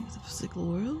 The physical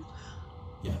world?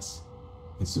 Yes.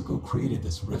 Itsuko created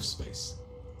this rift space,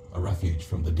 a refuge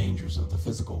from the dangers of the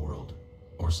physical world,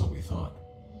 or so we thought.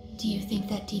 Do you think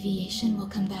that deviation will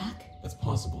come back? It's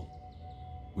possible.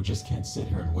 We just can't sit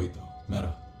here and wait though.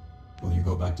 Meta, will you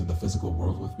go back to the physical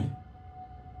world with me?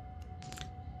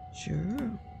 Sure.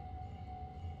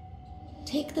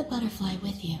 Take the butterfly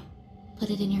with you. Put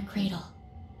it in your cradle.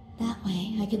 That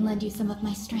way, I can lend you some of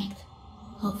my strength.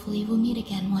 Hopefully we'll meet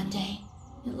again one day.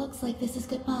 It looks like this is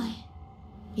goodbye.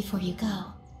 Before you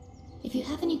go, if you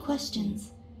have any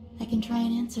questions, I can try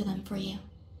and answer them for you.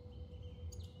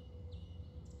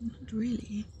 Not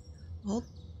really. Hold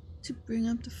to bring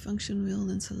up the function wheel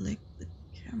and select the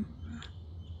camera.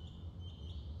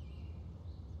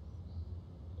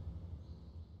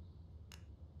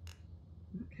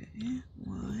 Okay,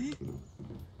 why?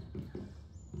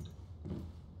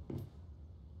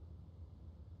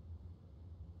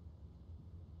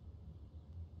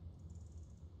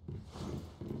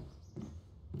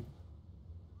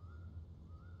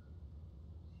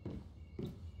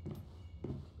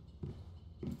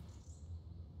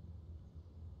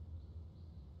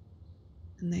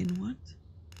 And then what?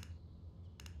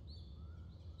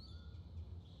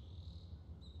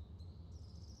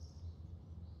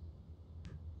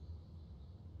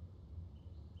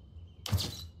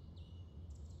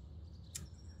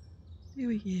 Here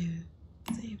we go.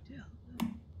 Saved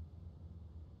album.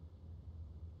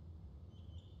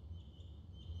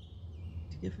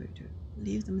 To give her to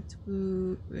leave the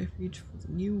Mitsuko refuge for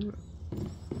the new world.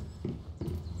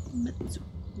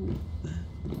 Mitsuko.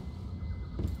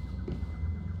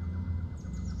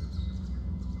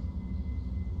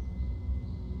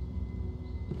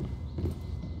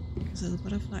 So the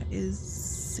butterfly is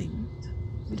synced.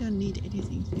 We don't need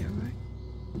anything here, right?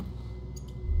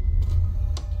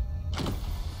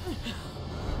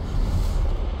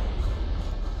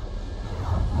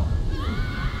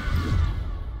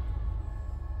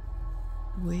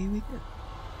 Away we go.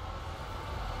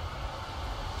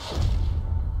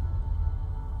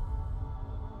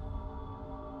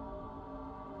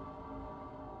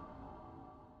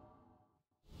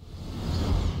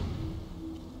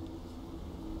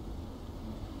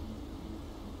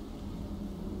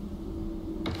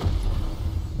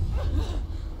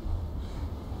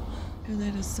 Oh,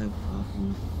 that is so far from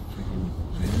the freaking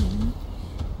ground.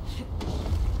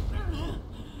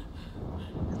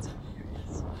 That's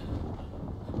hilarious.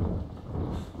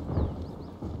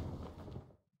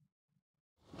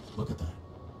 Look at that.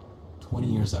 20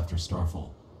 years after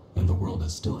Starfall, and the world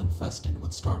is still infested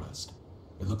with stardust.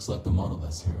 It looks like the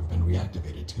monoliths here have been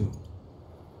reactivated too.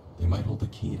 They might hold the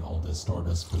key to all this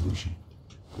stardust pollution.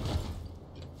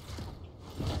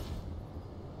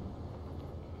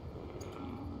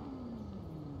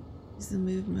 Is the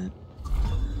movement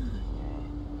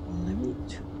level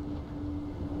 2?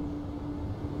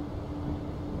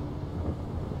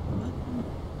 What?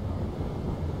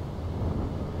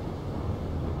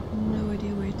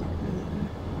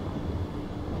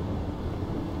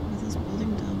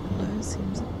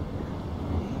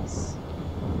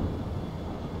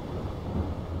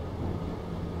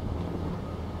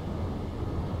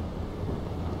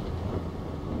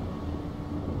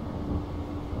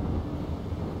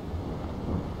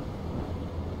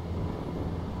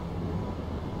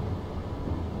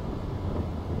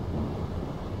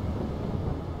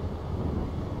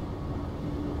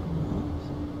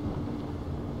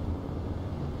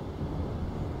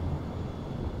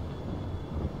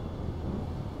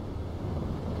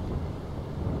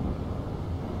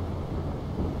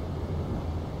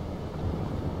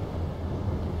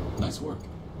 Nice work.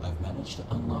 I've managed to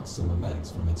unlock some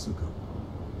memetics from Mitsuko.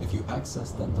 If you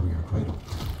access them through your cradle,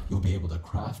 you'll be able to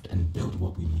craft and build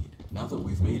what we need. Now that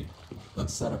we've made it,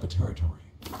 let's set up a territory.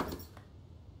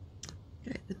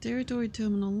 Okay, the territory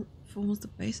terminal forms the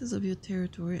basis of your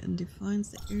territory and defines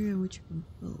the area in which you can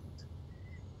build.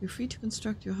 You're free to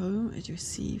construct your home as you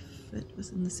see fit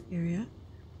within this area.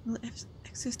 You'll have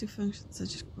access to functions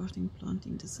such as crafting,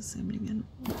 planting, disassembling, and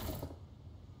more.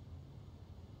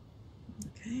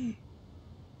 Okay.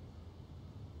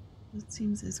 It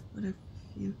seems there's quite a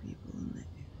few people in there.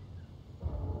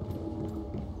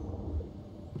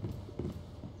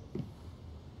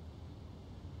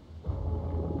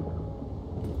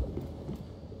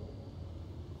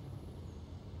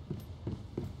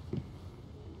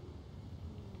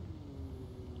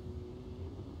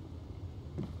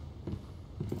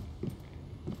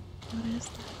 What is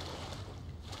that?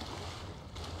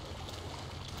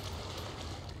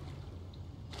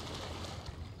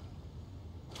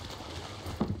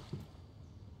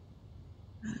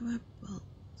 How do I build?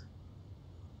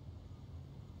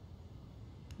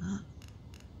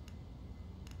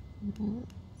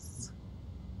 Walls.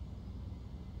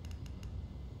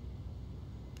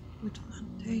 Wood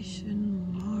foundation,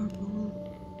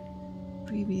 marble,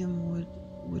 premium wood,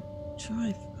 wood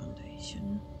dry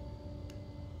foundation.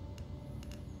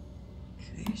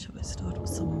 Okay, shall I start with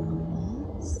some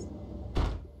walls?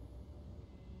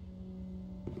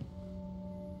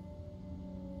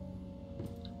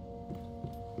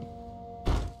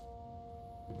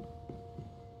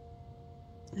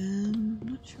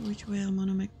 Not sure which way I'm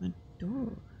gonna make my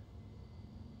door.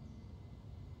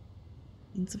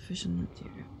 Insufficient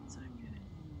materials, okay.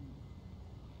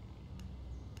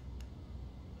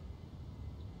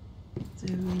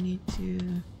 So we need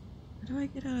to... How do I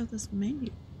get out of this menu?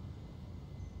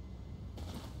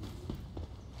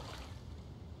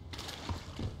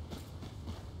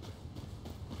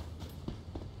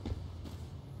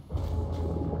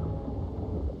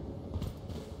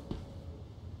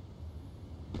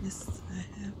 Yes, I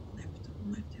have left all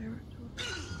my territory.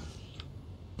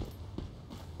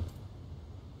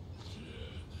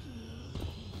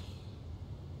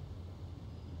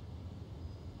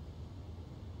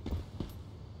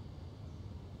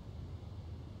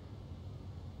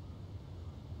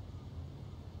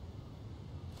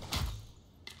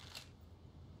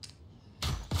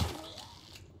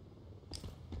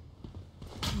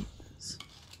 Yes.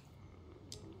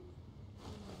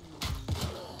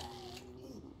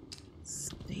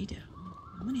 Stay down.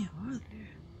 How many are there?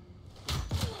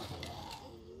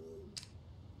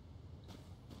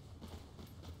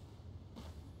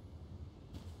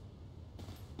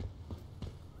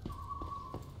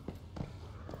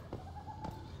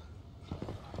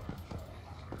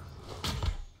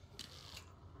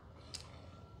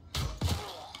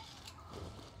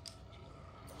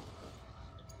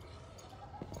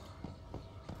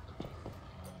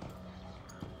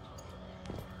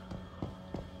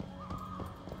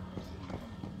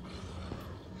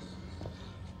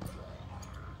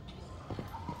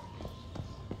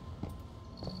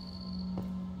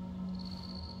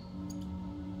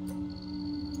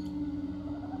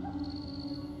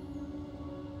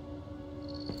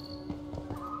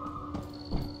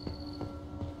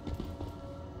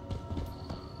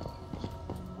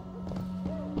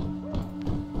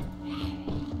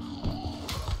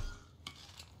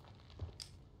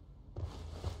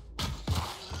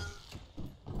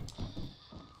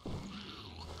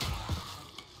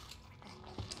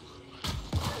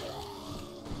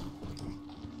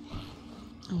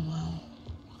 Oh wow.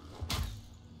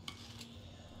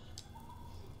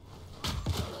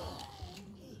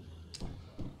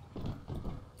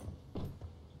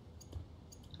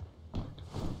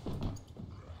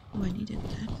 Oh, I needed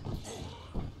that.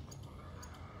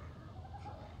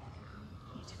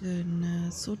 Need to go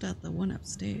and sort out the one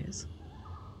upstairs.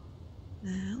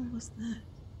 The hell was that?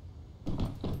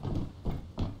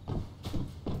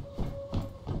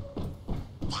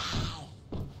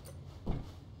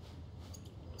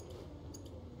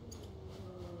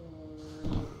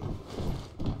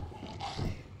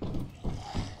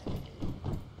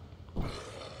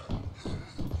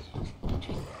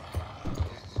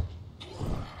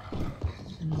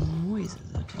 The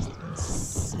noises are just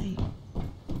insane.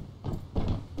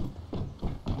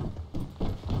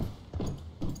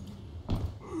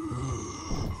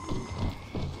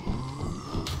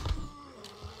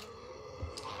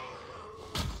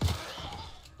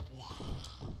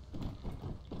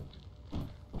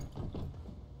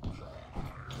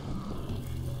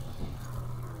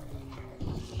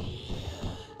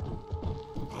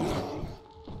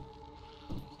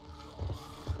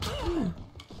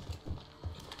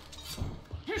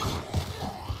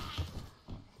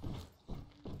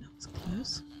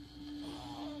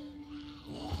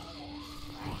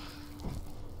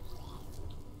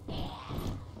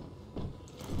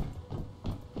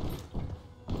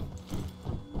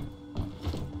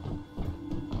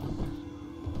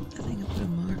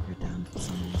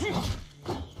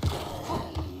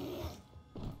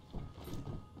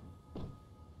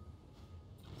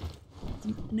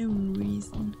 unknown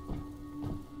reason.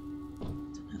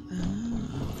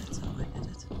 Ah, that's how I did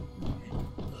it. Okay.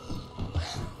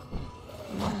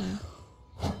 Hello.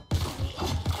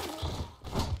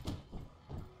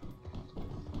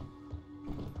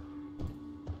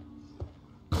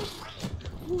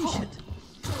 Oh shit.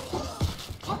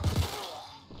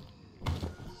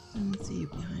 I don't see you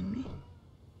behind me.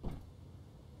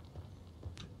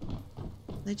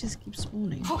 They just keep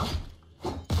spawning.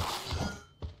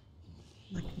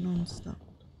 Like non-stop.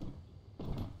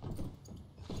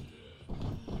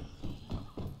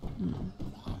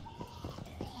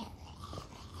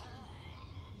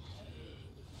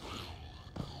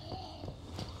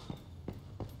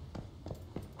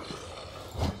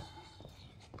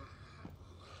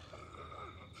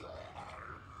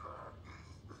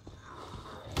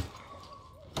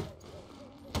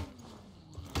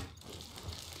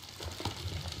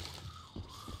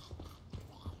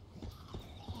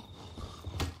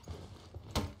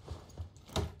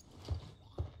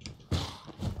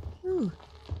 Ooh,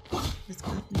 it's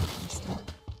got me instead.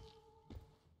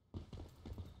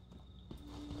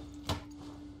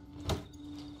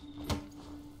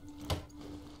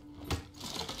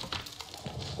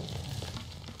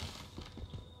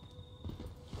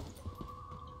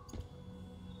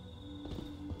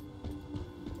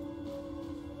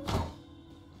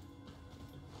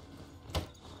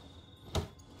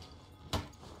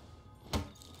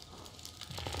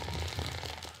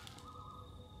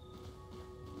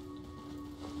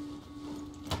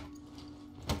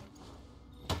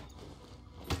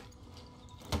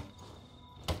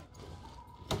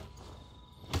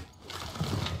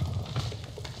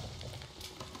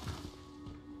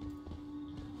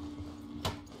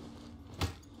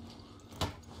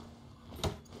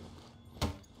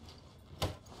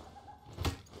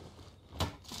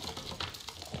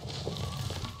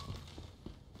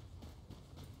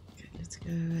 Let's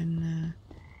go and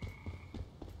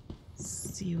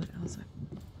see what else I can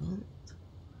build.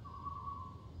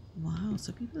 Wow,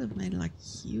 so people have made like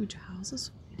huge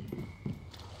houses already.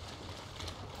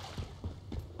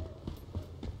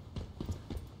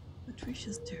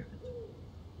 Patricia's turret.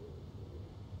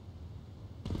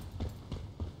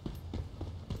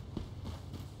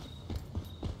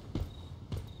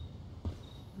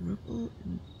 Ripple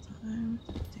in time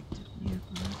detected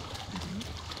nearby.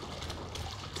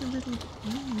 It's a little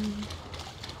bee.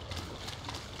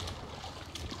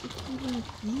 It's a little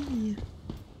bee.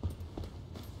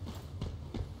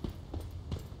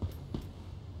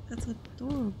 That's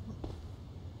adorable.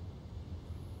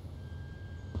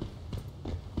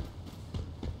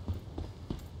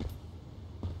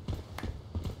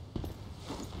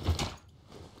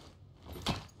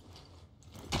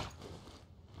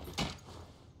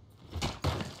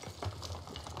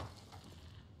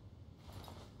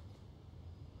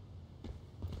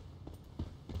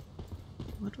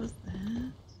 What was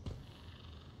that?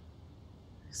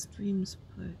 Extremes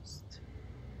post.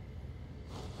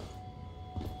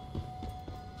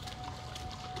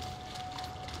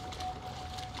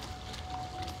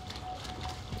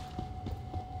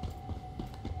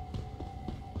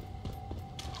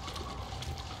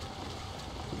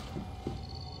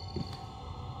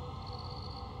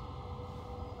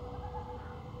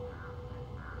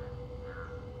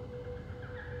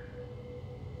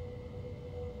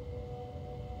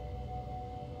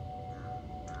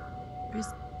 Where's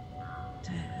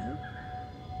tab?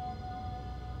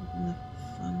 Open the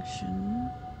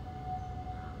function.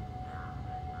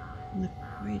 In the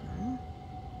cradle.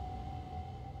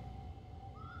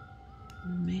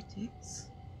 Metics.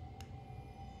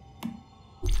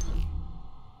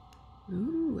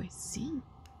 Ooh, I see.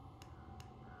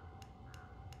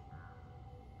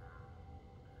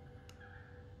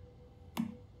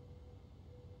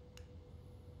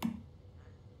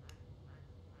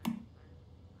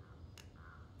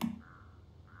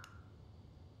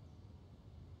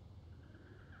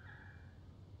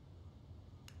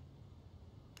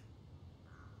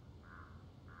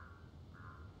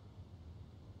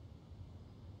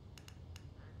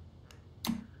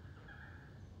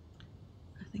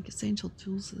 I think essential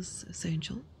tools is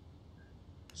essential.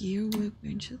 Gear,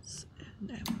 workbenches,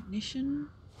 and ammunition.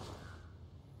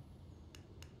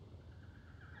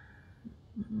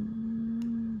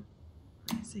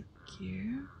 Basic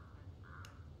gear.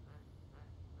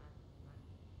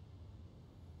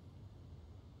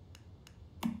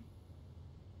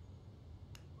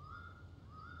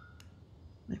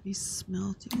 Maybe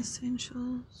smelting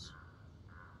essentials.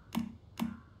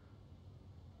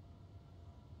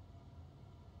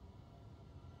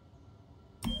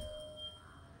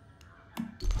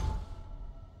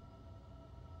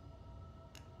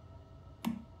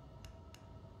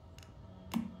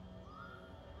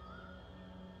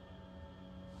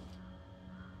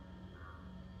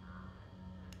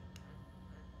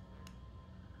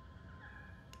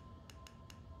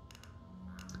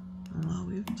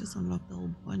 just unlocked a whole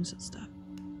bunch of stuff.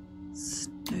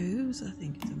 Stoves, I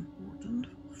think, is important.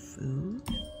 Food.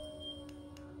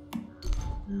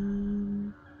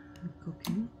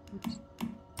 Cooking would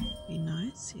be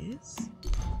nice, yes.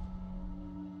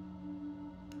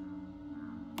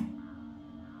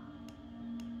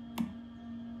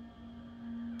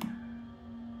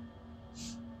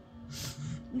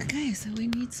 Okay, so we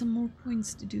need some more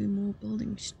points to do more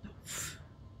building stuff.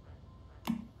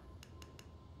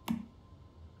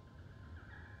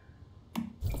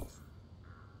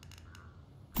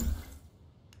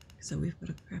 So we've got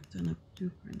a crap ton of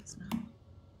blueprints now.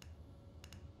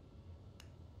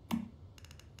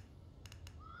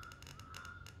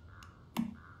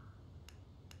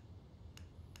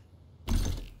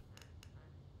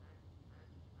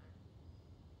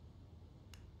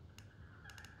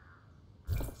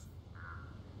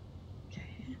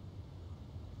 Okay.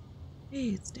 Hey,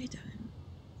 it's daytime.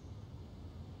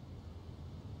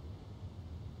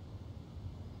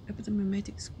 Open the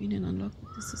mimetic screen and unlock the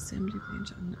disassembly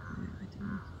bench. No, I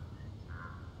didn't.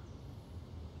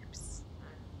 Oops.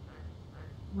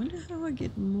 I wonder how I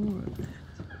get more of that.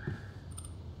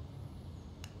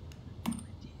 No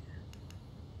idea.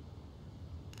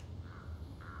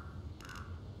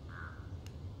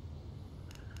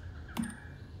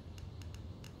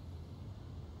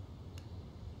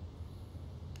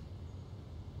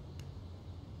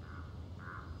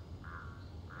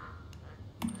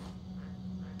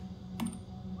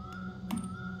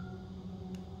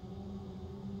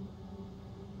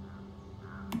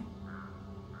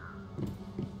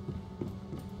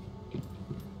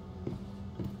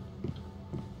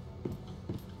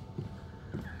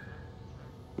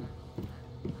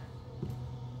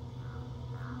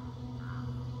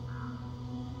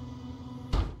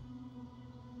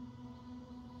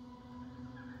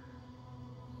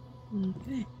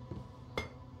 Okay.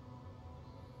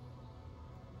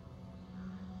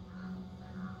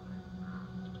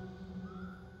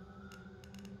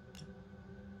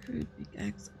 Crude big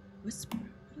axe whisper.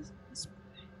 What is whisper?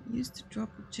 Used to drop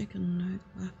or check a note.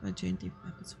 Wi-Fi gently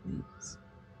flap its wings.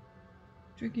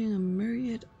 Triggering a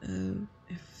myriad of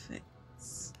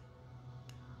effects.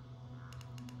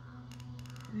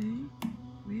 Okay.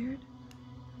 Weird.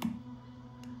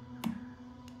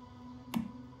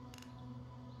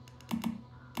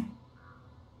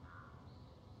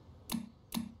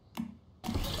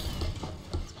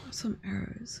 Some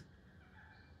arrows.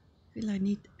 I feel I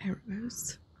need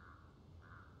arrows.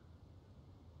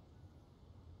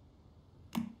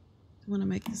 Don't want to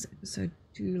make this episode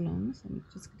too long, so I'm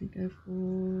just going to go for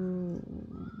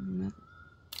another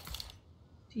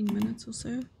 15 minutes or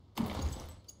so.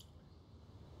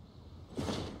 Oh,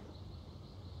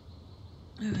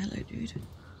 hello, dude.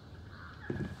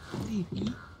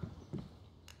 Maybe.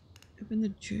 Open the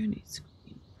journey screen.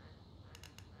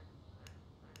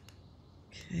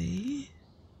 Okay.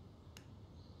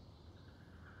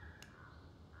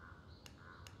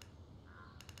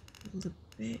 Build a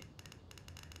bed.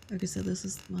 Okay, so this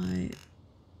is my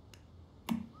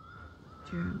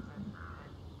journal.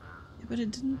 Yeah, but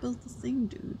it didn't build the thing,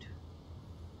 dude.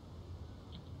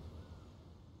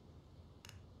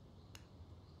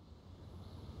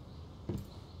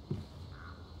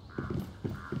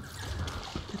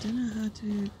 I don't know how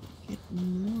to get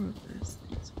more of those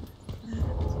things. What is that?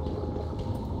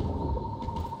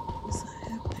 Yes, I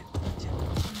have that project.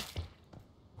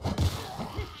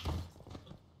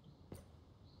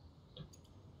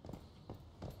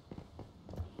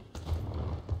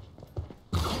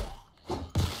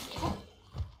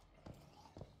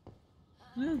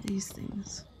 What are these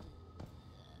things?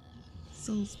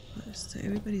 Souls post. So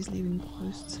everybody's leaving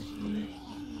posts here.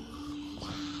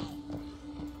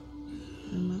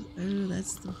 Oh,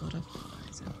 that's the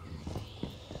butterflies. Okay.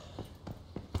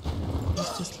 I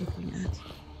was just looking at.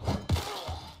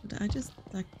 But I just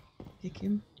like kick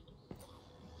him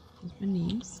with my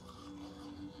knees.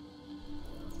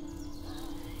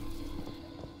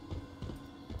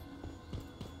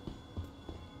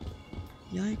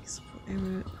 Yikes,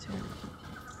 forever terror.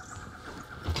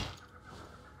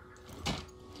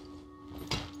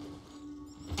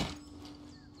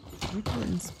 Local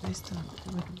in space time,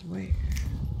 but where?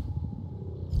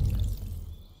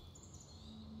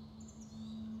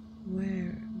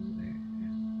 Where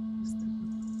is the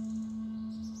one?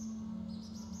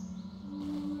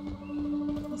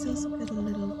 He's also got a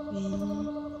little bee.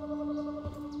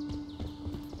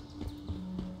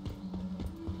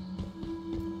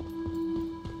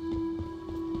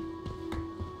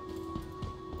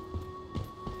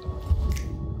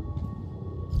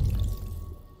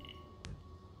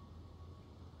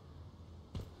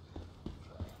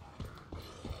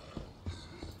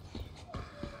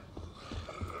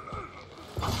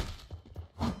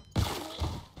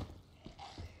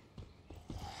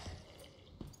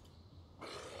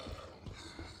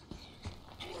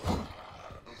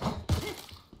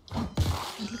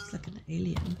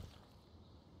 alien.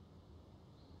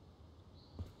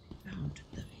 Found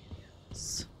the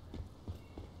aliens.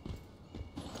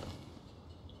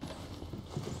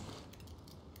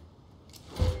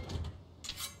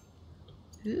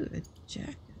 Ooh, a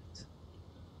jacket.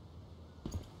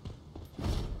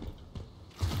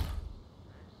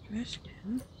 Trash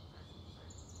can.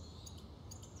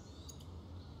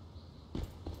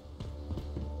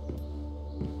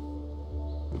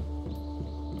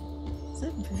 Is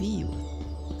that view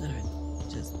that I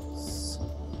just saw?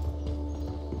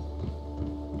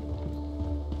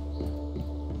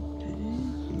 Okay,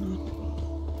 not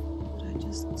what I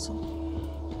just saw.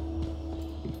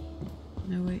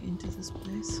 No way into this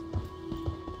place.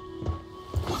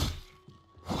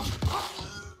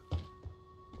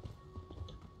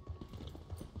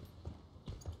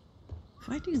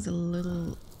 Fighting is a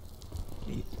little...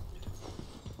 Wait.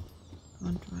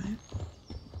 Can't drive.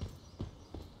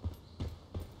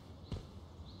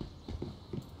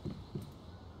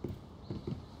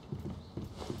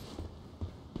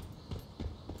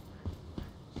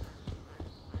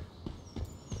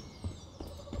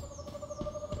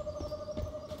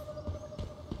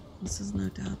 This is no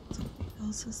doubt something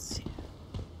else's here.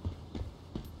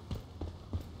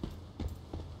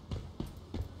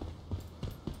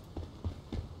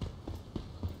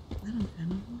 Is that an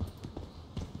animal?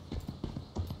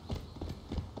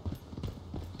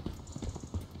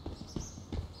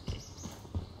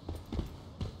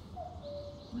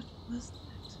 What was that?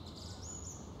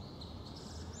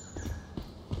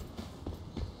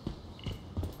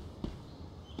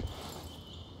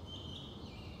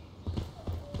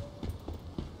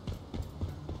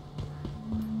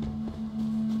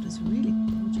 It is really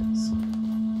gorgeous.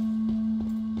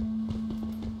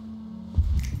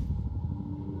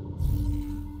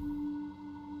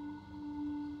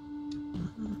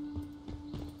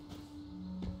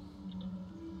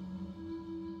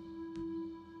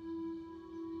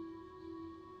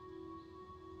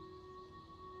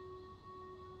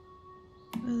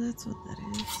 Oh, that's what that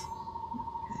is.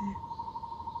 Okay.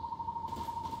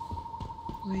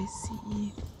 We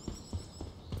see.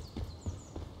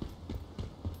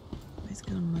 He's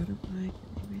got a motorbike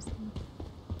and everything.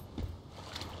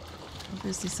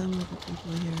 Obviously, some of the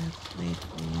people here have played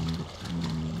for a longer time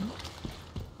than me.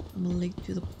 I'm a late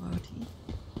to the party.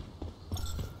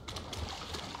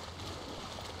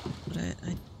 But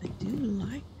I do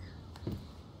like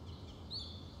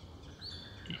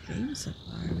the game so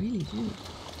far, I really do.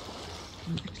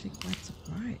 I'm actually quite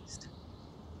surprised.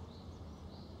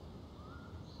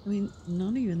 I mean,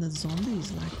 not even the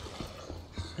zombies like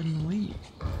annoying.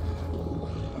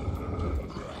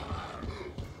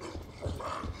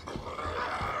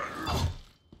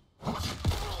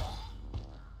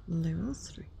 Level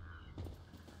 3.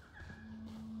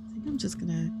 I think I'm just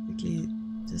gonna quickly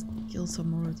just kill some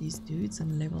more of these dudes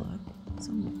and level up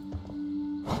some more.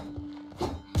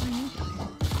 Why not?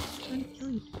 I'm trying to kill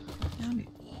you. Get down here.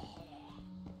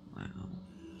 Wow.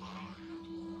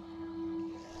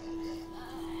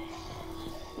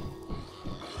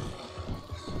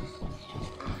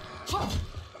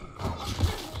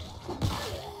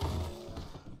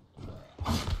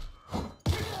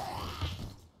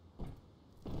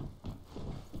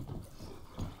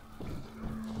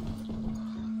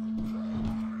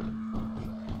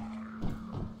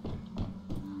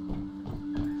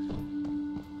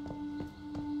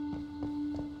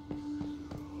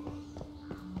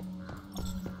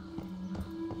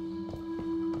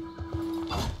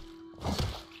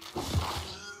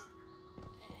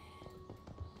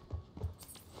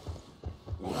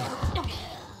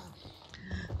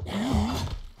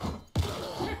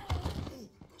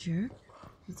 Jerk,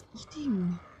 it's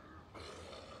eating.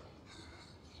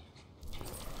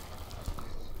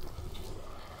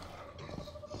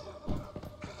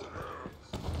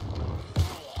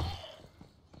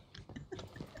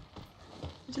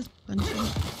 I just punched him.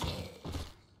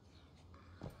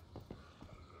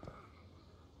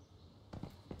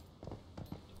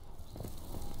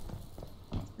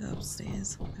 Go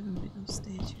upstairs. I haven't been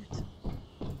upstairs yet.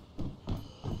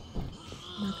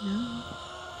 Knock now.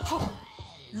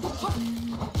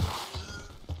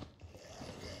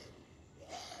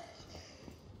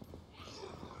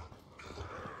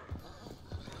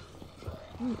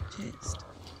 Ooh, chest.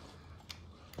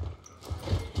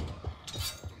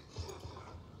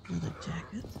 Another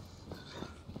jacket.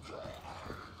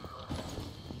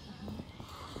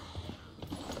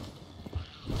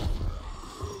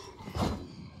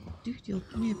 Dude, you'll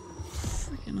give me a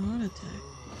freaking heart attack.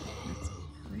 That's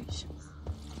gracious.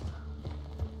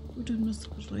 Goodness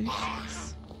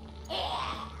gracious.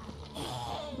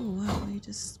 Oh wow, he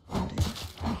just spawned in.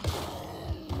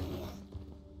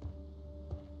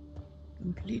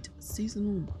 Complete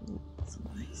seasonal balls.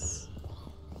 Nice.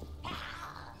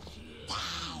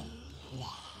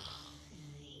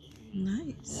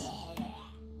 Nice.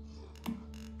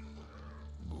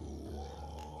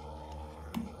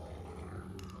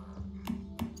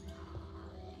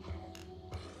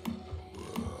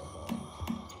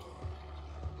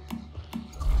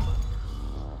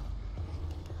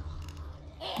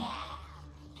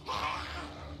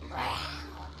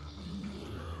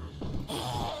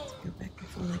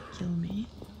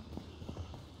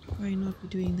 Not be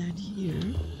doing that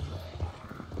here.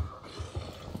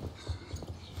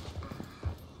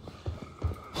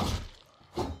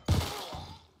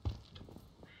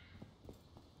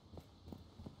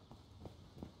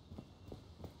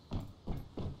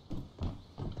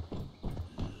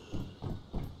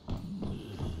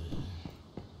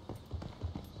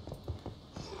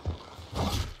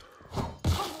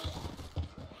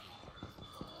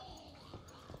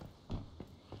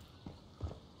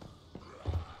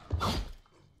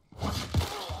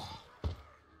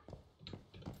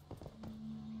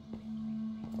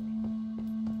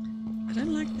 I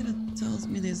don't like that it tells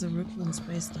me there's a ripple in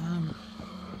space-time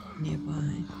nearby.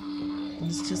 And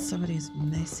it's just somebody's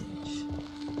message.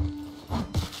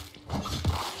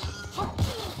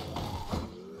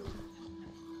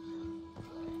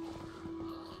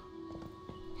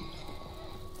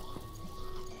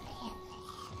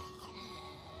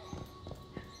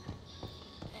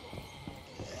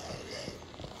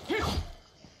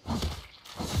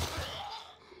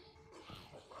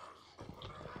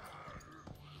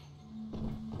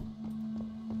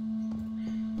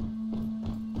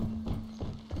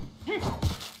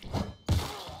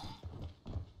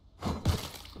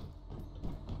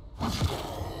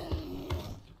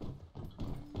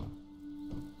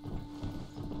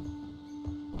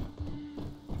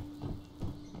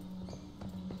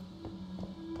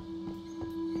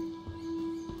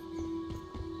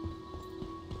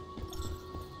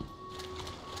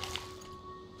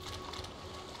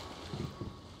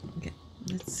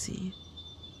 Let's see.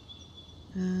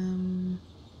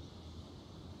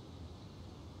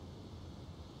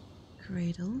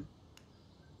 Cradle.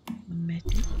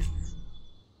 Mimetic.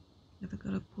 Have I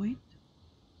got a point?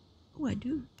 Oh, I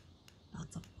do.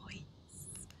 Lots of points.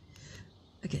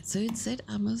 Okay, so it said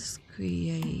I must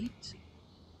create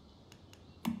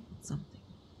something.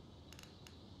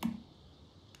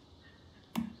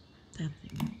 That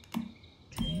thing.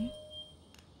 Okay.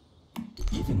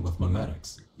 Even with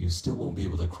mimetics, you still won't be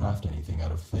able to craft anything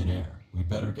out of thin air. We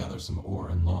better gather some ore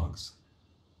and logs.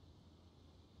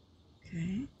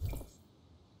 Okay.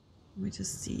 Let me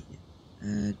just see.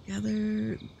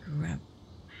 Gather, grab.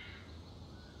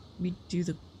 Let me do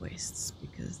the quests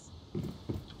because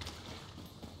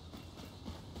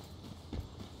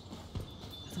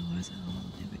otherwise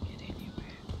I'll never get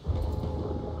anywhere.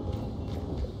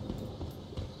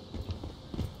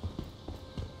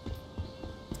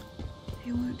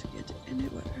 He won't get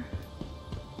anywhere.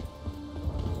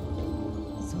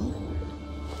 Sulfur.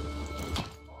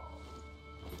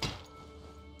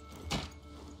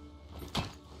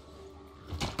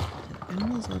 The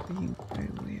animals are being very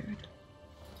weird.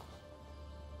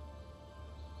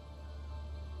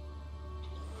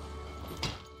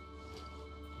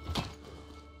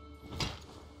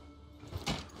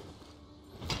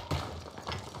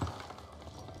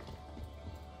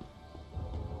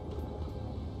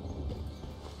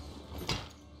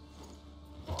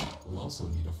 We'll also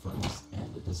need a furnace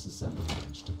and a disassembly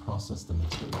bench to process the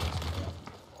materials we gather.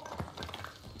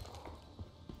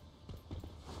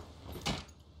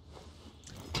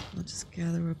 I'll just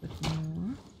gather a bit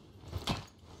more.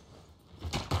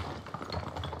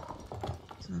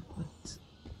 So I've got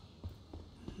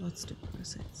lots to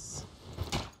process.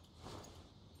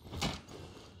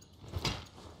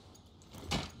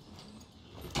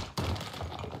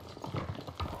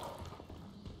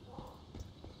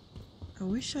 I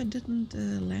wish I didn't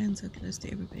land so close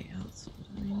to everybody else, but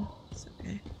I mean, it's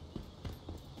okay.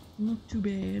 Not too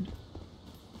bad.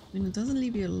 I mean, it doesn't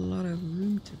leave you a lot of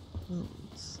room to build,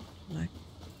 like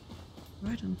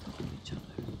right on top of each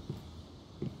other.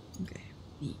 Okay,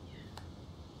 B.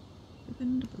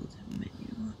 Open the build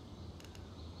menu.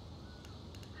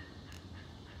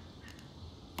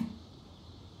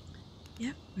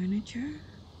 Yep, furniture.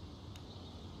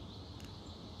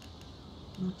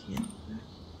 Not yet.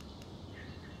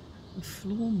 A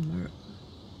floor mirror,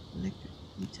 electric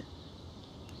heater.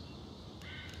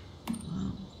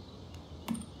 Wow.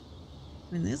 I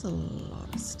mean, there's a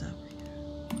lot of stuff here.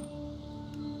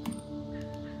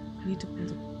 Need to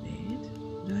build a bed.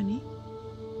 What do I need?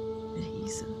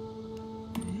 Adhesive.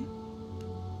 Okay.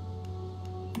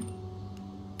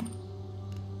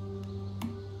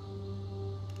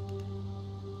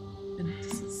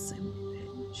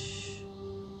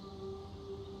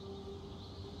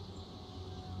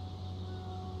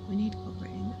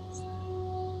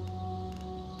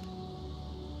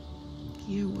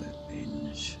 gear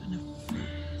workbench and a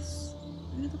furnace.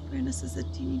 Maybe the furnace is a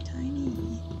teeny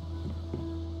tiny.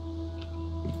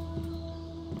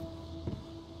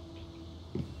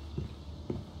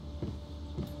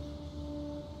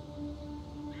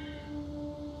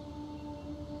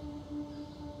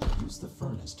 Use the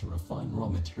furnace to refine raw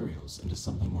materials into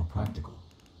something more practical.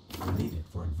 We'll need it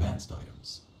for advanced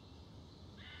items.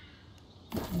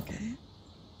 Okay.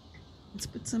 Let's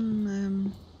put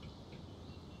some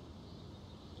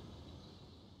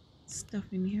stuff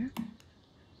in here.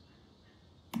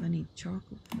 I need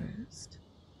charcoal first.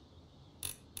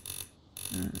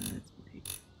 Let's make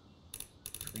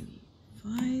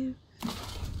 25.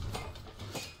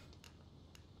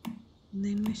 And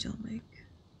then we shall make,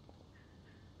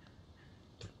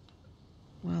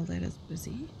 while that is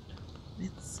busy,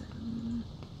 let's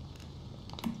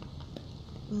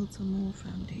build some more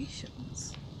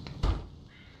foundations.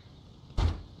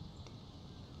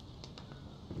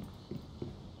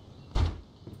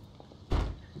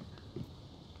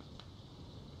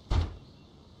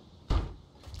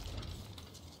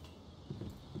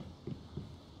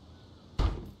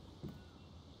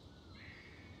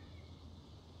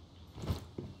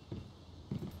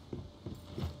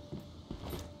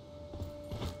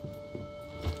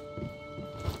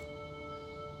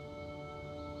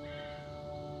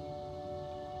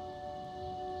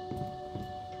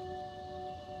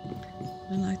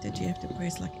 I don't like that you have to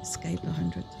press like escape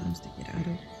 100 times to get out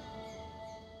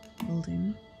of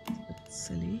building. It's a bit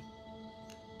silly.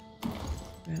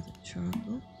 Grab the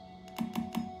charcoal.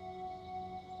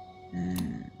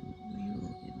 And we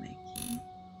will be making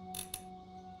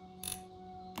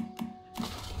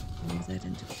all of that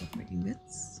into operating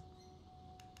bits.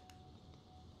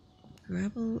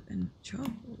 Gravel and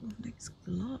charcoal makes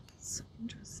gloves.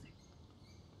 Interesting.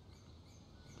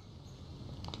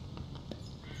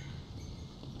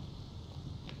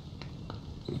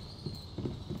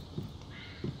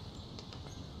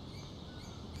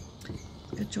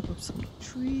 Chop up some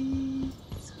trees.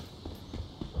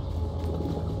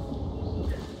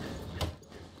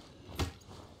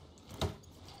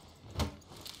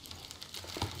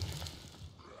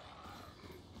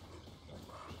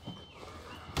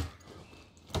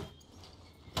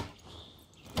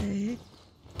 Hey,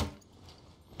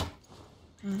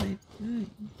 what are they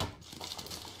doing?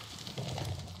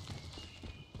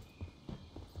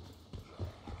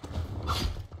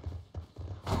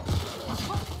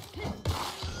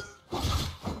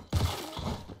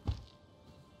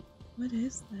 What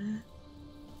is that?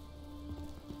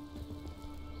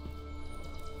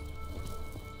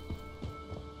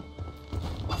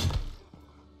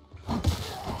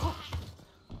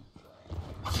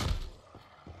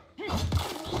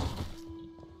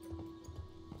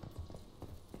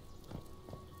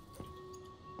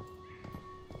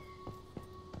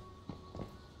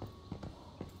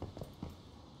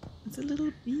 It's a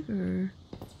little beaver.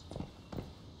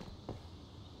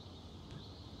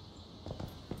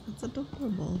 It's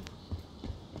adorable.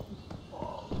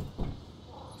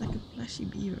 It's like a plushy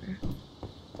beaver.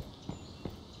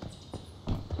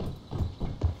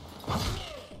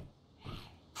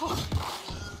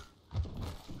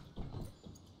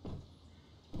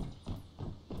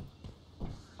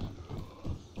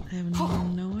 I have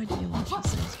no idea what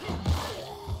this is.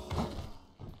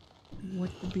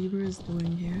 What the beaver is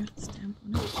doing here. Stamp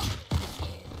on it.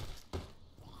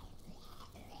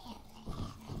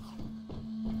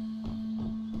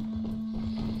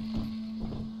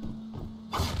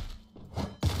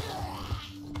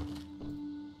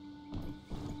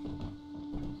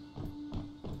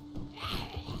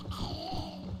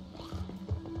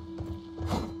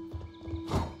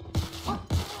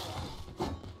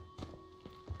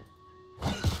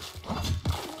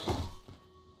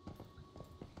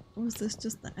 Or is this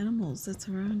just the animals that's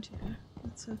around here?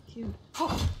 That's so cute.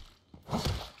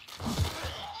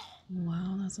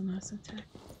 Wow, that's a nice attack.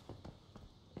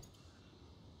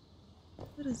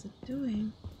 What is it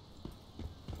doing?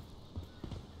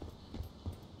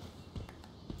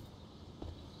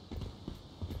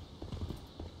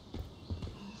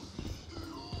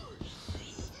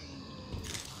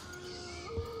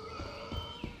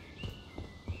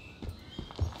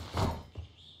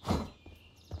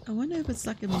 I wonder if it's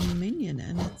like a minion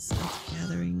and it's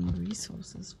gathering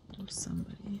resources for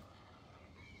somebody.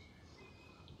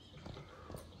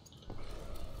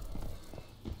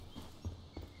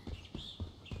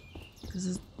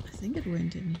 Because I think it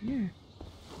went in here.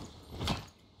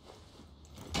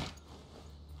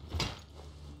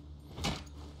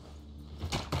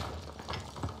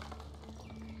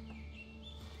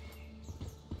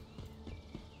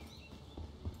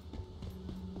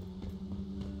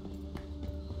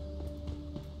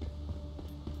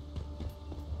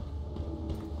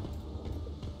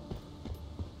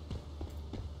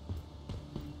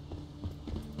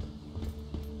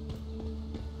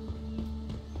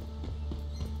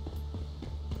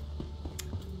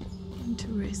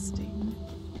 Interesting.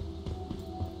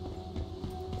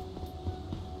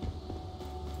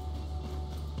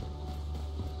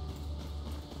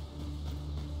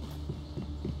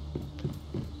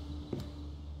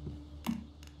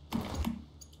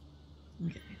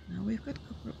 Okay, now we've got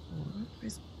copper ore.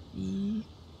 Press B.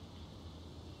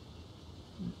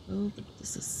 And build the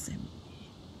disassembly.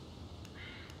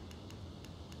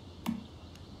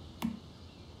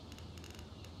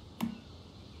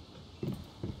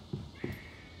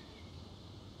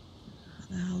 How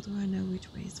the hell do I know which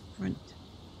way is front?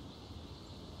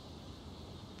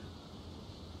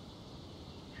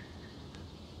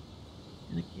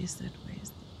 And I guess that way is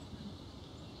the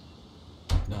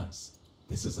front. Nice.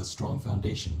 This is a strong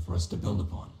foundation for us to build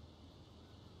upon.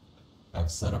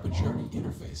 I've set up a journey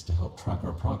interface to help track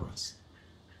our progress.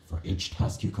 For each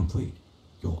task you complete,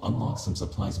 you'll unlock some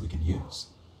supplies we can use.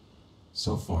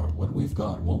 So far, what we've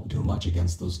got won't do much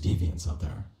against those deviants out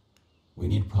there. We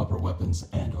need proper weapons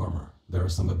and armor. There are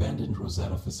some abandoned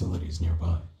Rosetta facilities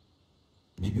nearby.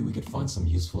 Maybe we could find some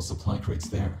useful supply crates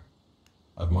there.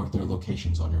 I've marked their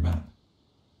locations on your map.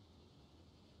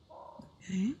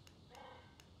 Okay.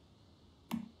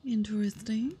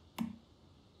 Interesting.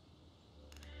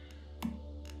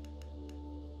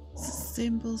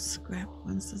 Disassemble scrap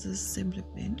once as assembly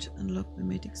bench. Unlock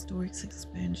mimetic storage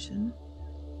expansion.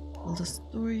 Build a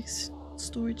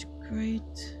storage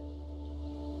crate.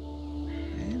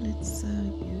 Okay, let's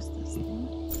use this thing.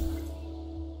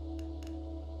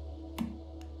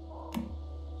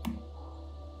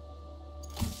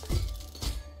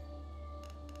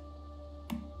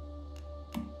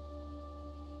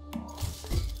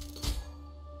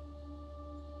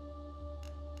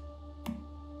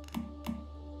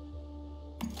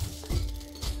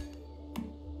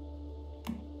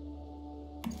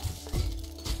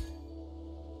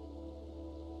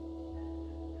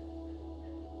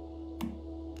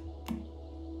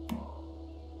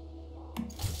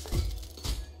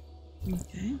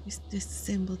 Okay, we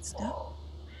disassembled stuff.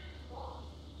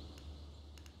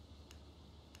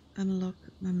 Unlock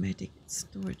mimetic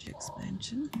storage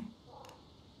expansion.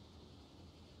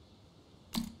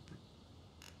 The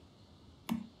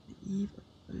eve of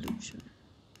pollution.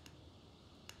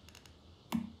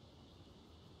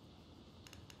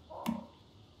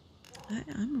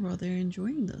 I'm rather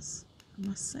enjoying this, I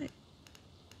must say.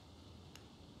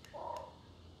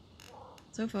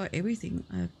 So far, everything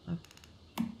I've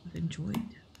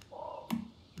enjoyed,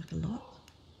 like a lot.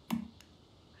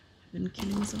 Been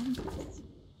killing zombies.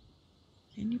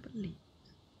 Can you believe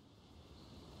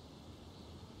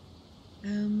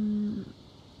it?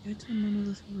 Go to the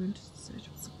monolith room to search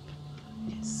for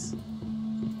supplies.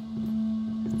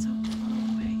 That's so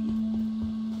far away.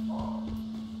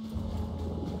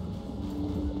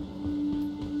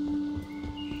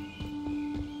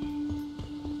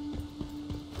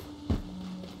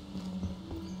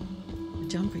 The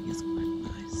jumping is quite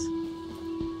nice.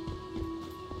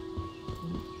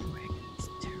 Dragon's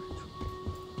territory.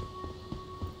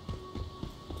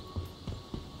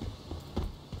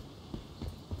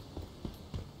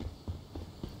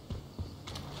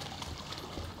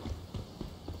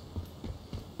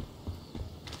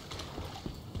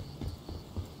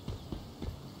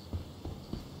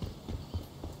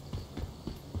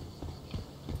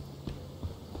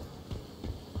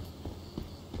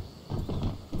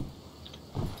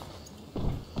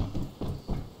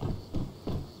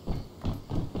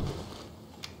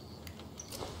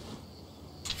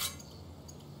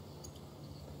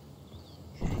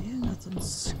 Some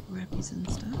scrappies and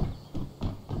stuff.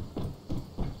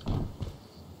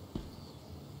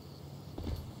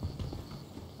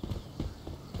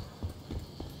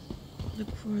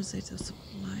 Look for a set of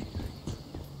supply crates.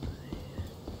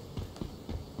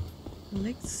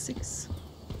 Collect 6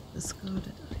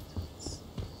 discarded items.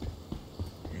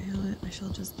 Okay, I shall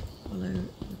just follow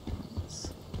the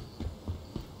prompts.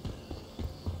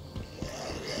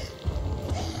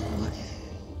 What?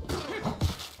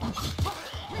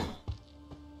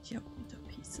 Jump into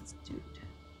pieces, dude.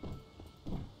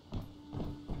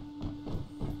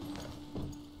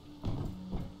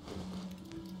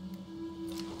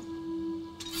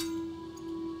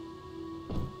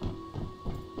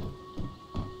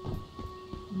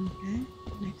 Okay,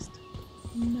 next.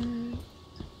 No.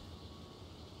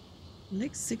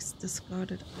 Like 6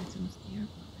 discarded items nearby.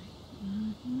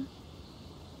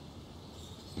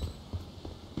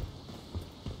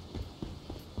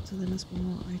 So there must be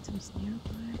more items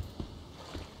nearby.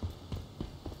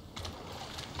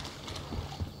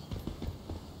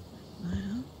 My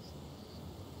house.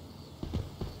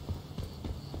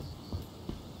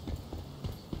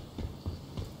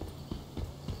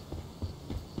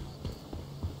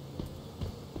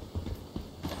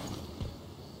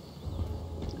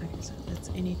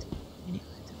 any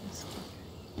items.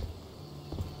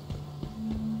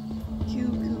 Okay. Q.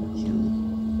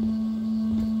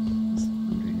 Was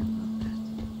wondering about that.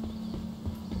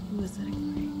 Who is that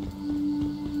agreeing?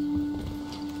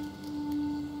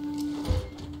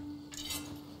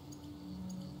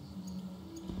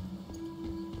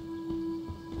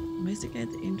 Investigate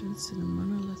the entrance to the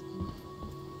monolith.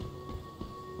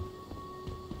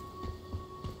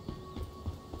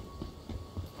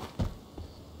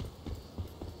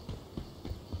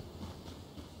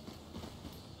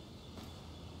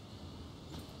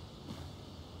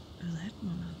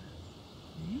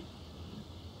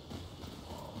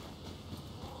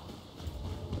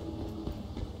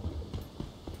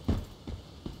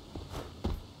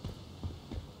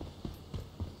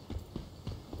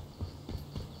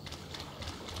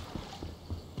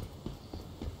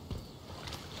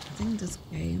 I think this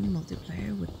game,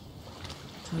 multiplayer, would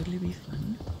totally be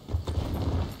fun.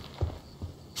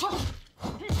 I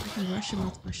can rush him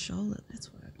with my shoulder,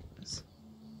 that's what it was.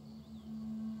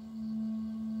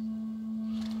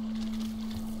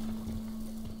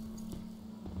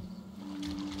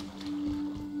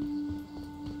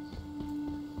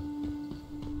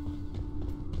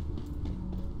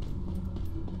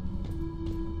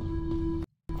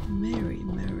 Mary,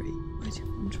 why do you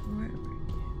want to worry?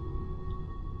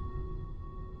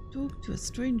 Talk to a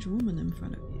strange woman in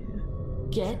front of you.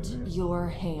 Get your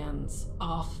hands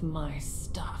off my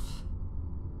stuff.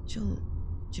 Chill,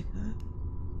 chica.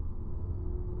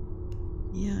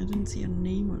 Yeah, I didn't see a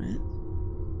name on it.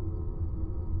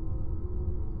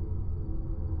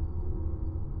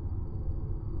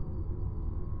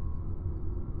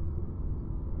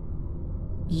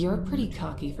 You're pretty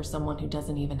cocky for someone who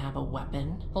doesn't even have a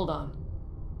weapon. Hold on.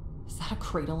 Is that a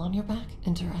cradle on your back?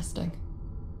 Interesting.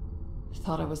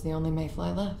 Thought I was the only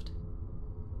mayfly left.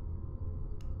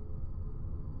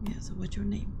 Yeah, so what's your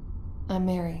name? I'm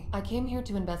Mary. I came here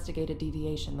to investigate a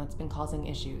deviation that's been causing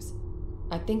issues.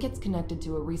 I think it's connected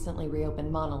to a recently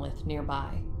reopened monolith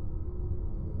nearby.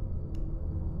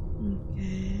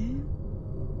 Okay.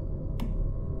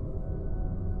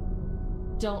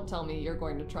 Don't tell me you're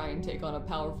going to try and take on a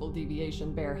powerful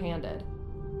deviation barehanded.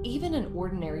 Even an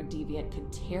ordinary deviant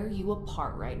could tear you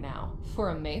apart right now. For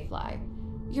a mayfly,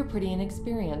 you're pretty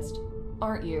inexperienced,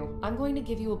 aren't you? I'm going to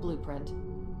give you a blueprint.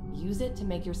 Use it to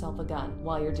make yourself a gun.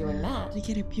 While you're doing that,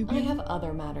 I have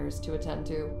other matters to attend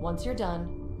to. Once you're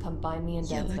done, come find me in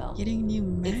Denville. Like getting new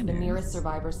manners. It's the nearest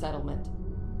survivor settlement.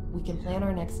 We can plan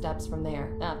our next steps from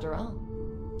there. After all,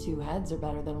 2 heads are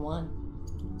better than 1.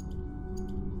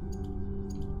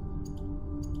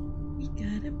 We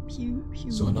got a pew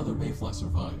pew. So another mayfly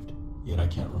survived, yet I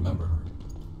can't remember her.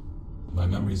 My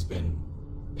memory's been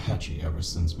patchy ever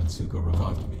since Mitsuko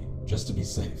revived me. Just to be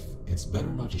safe, it's better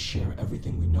not to share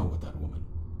everything we know with that woman,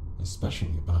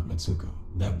 especially about Mitsuko.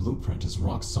 That blueprint is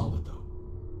rock solid though.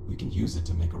 We can use it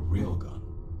to make a real gun.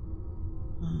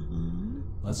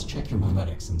 Let's check your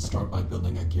memetics and start by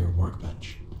building a gear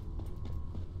workbench.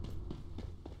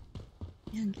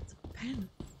 Yeah, and get some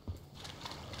pants.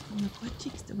 My butt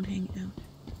cheeks don't hang out.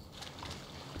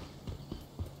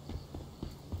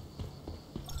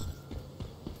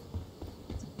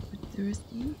 It's a bit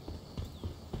thirsty.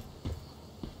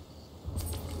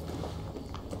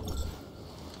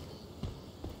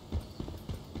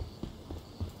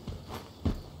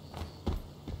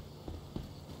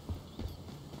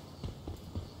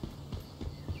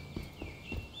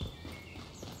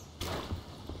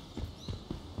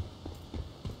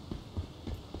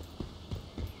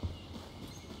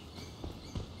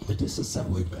 The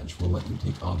disassembly bench will let you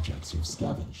take objects you've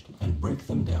scavenged and break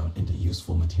them down into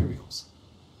useful materials.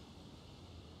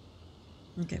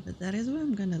 Okay, but that is where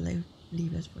I'm gonna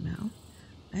leave it for now.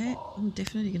 I'm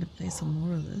definitely gonna play some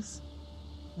more of this.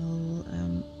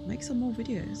 I'll make some more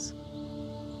videos.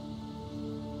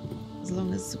 As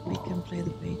long as we can play the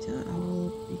beta, I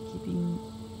will be keeping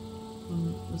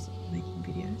on with making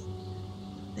videos.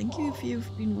 Thank you if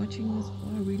you've been watching this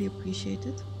far, I really appreciate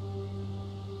it.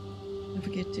 Don't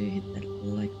forget to hit that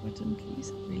like button please,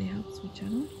 it really helps my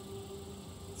channel.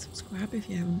 Subscribe if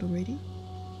you haven't already.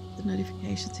 The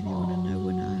notifications if you want to know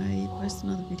when I post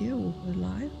another video or go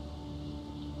live.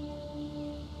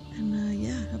 And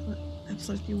yeah, have an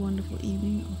absolutely wonderful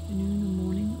evening, afternoon or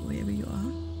morning, wherever you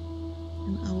are.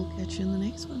 And I will catch you in the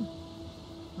next one.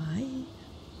 Bye.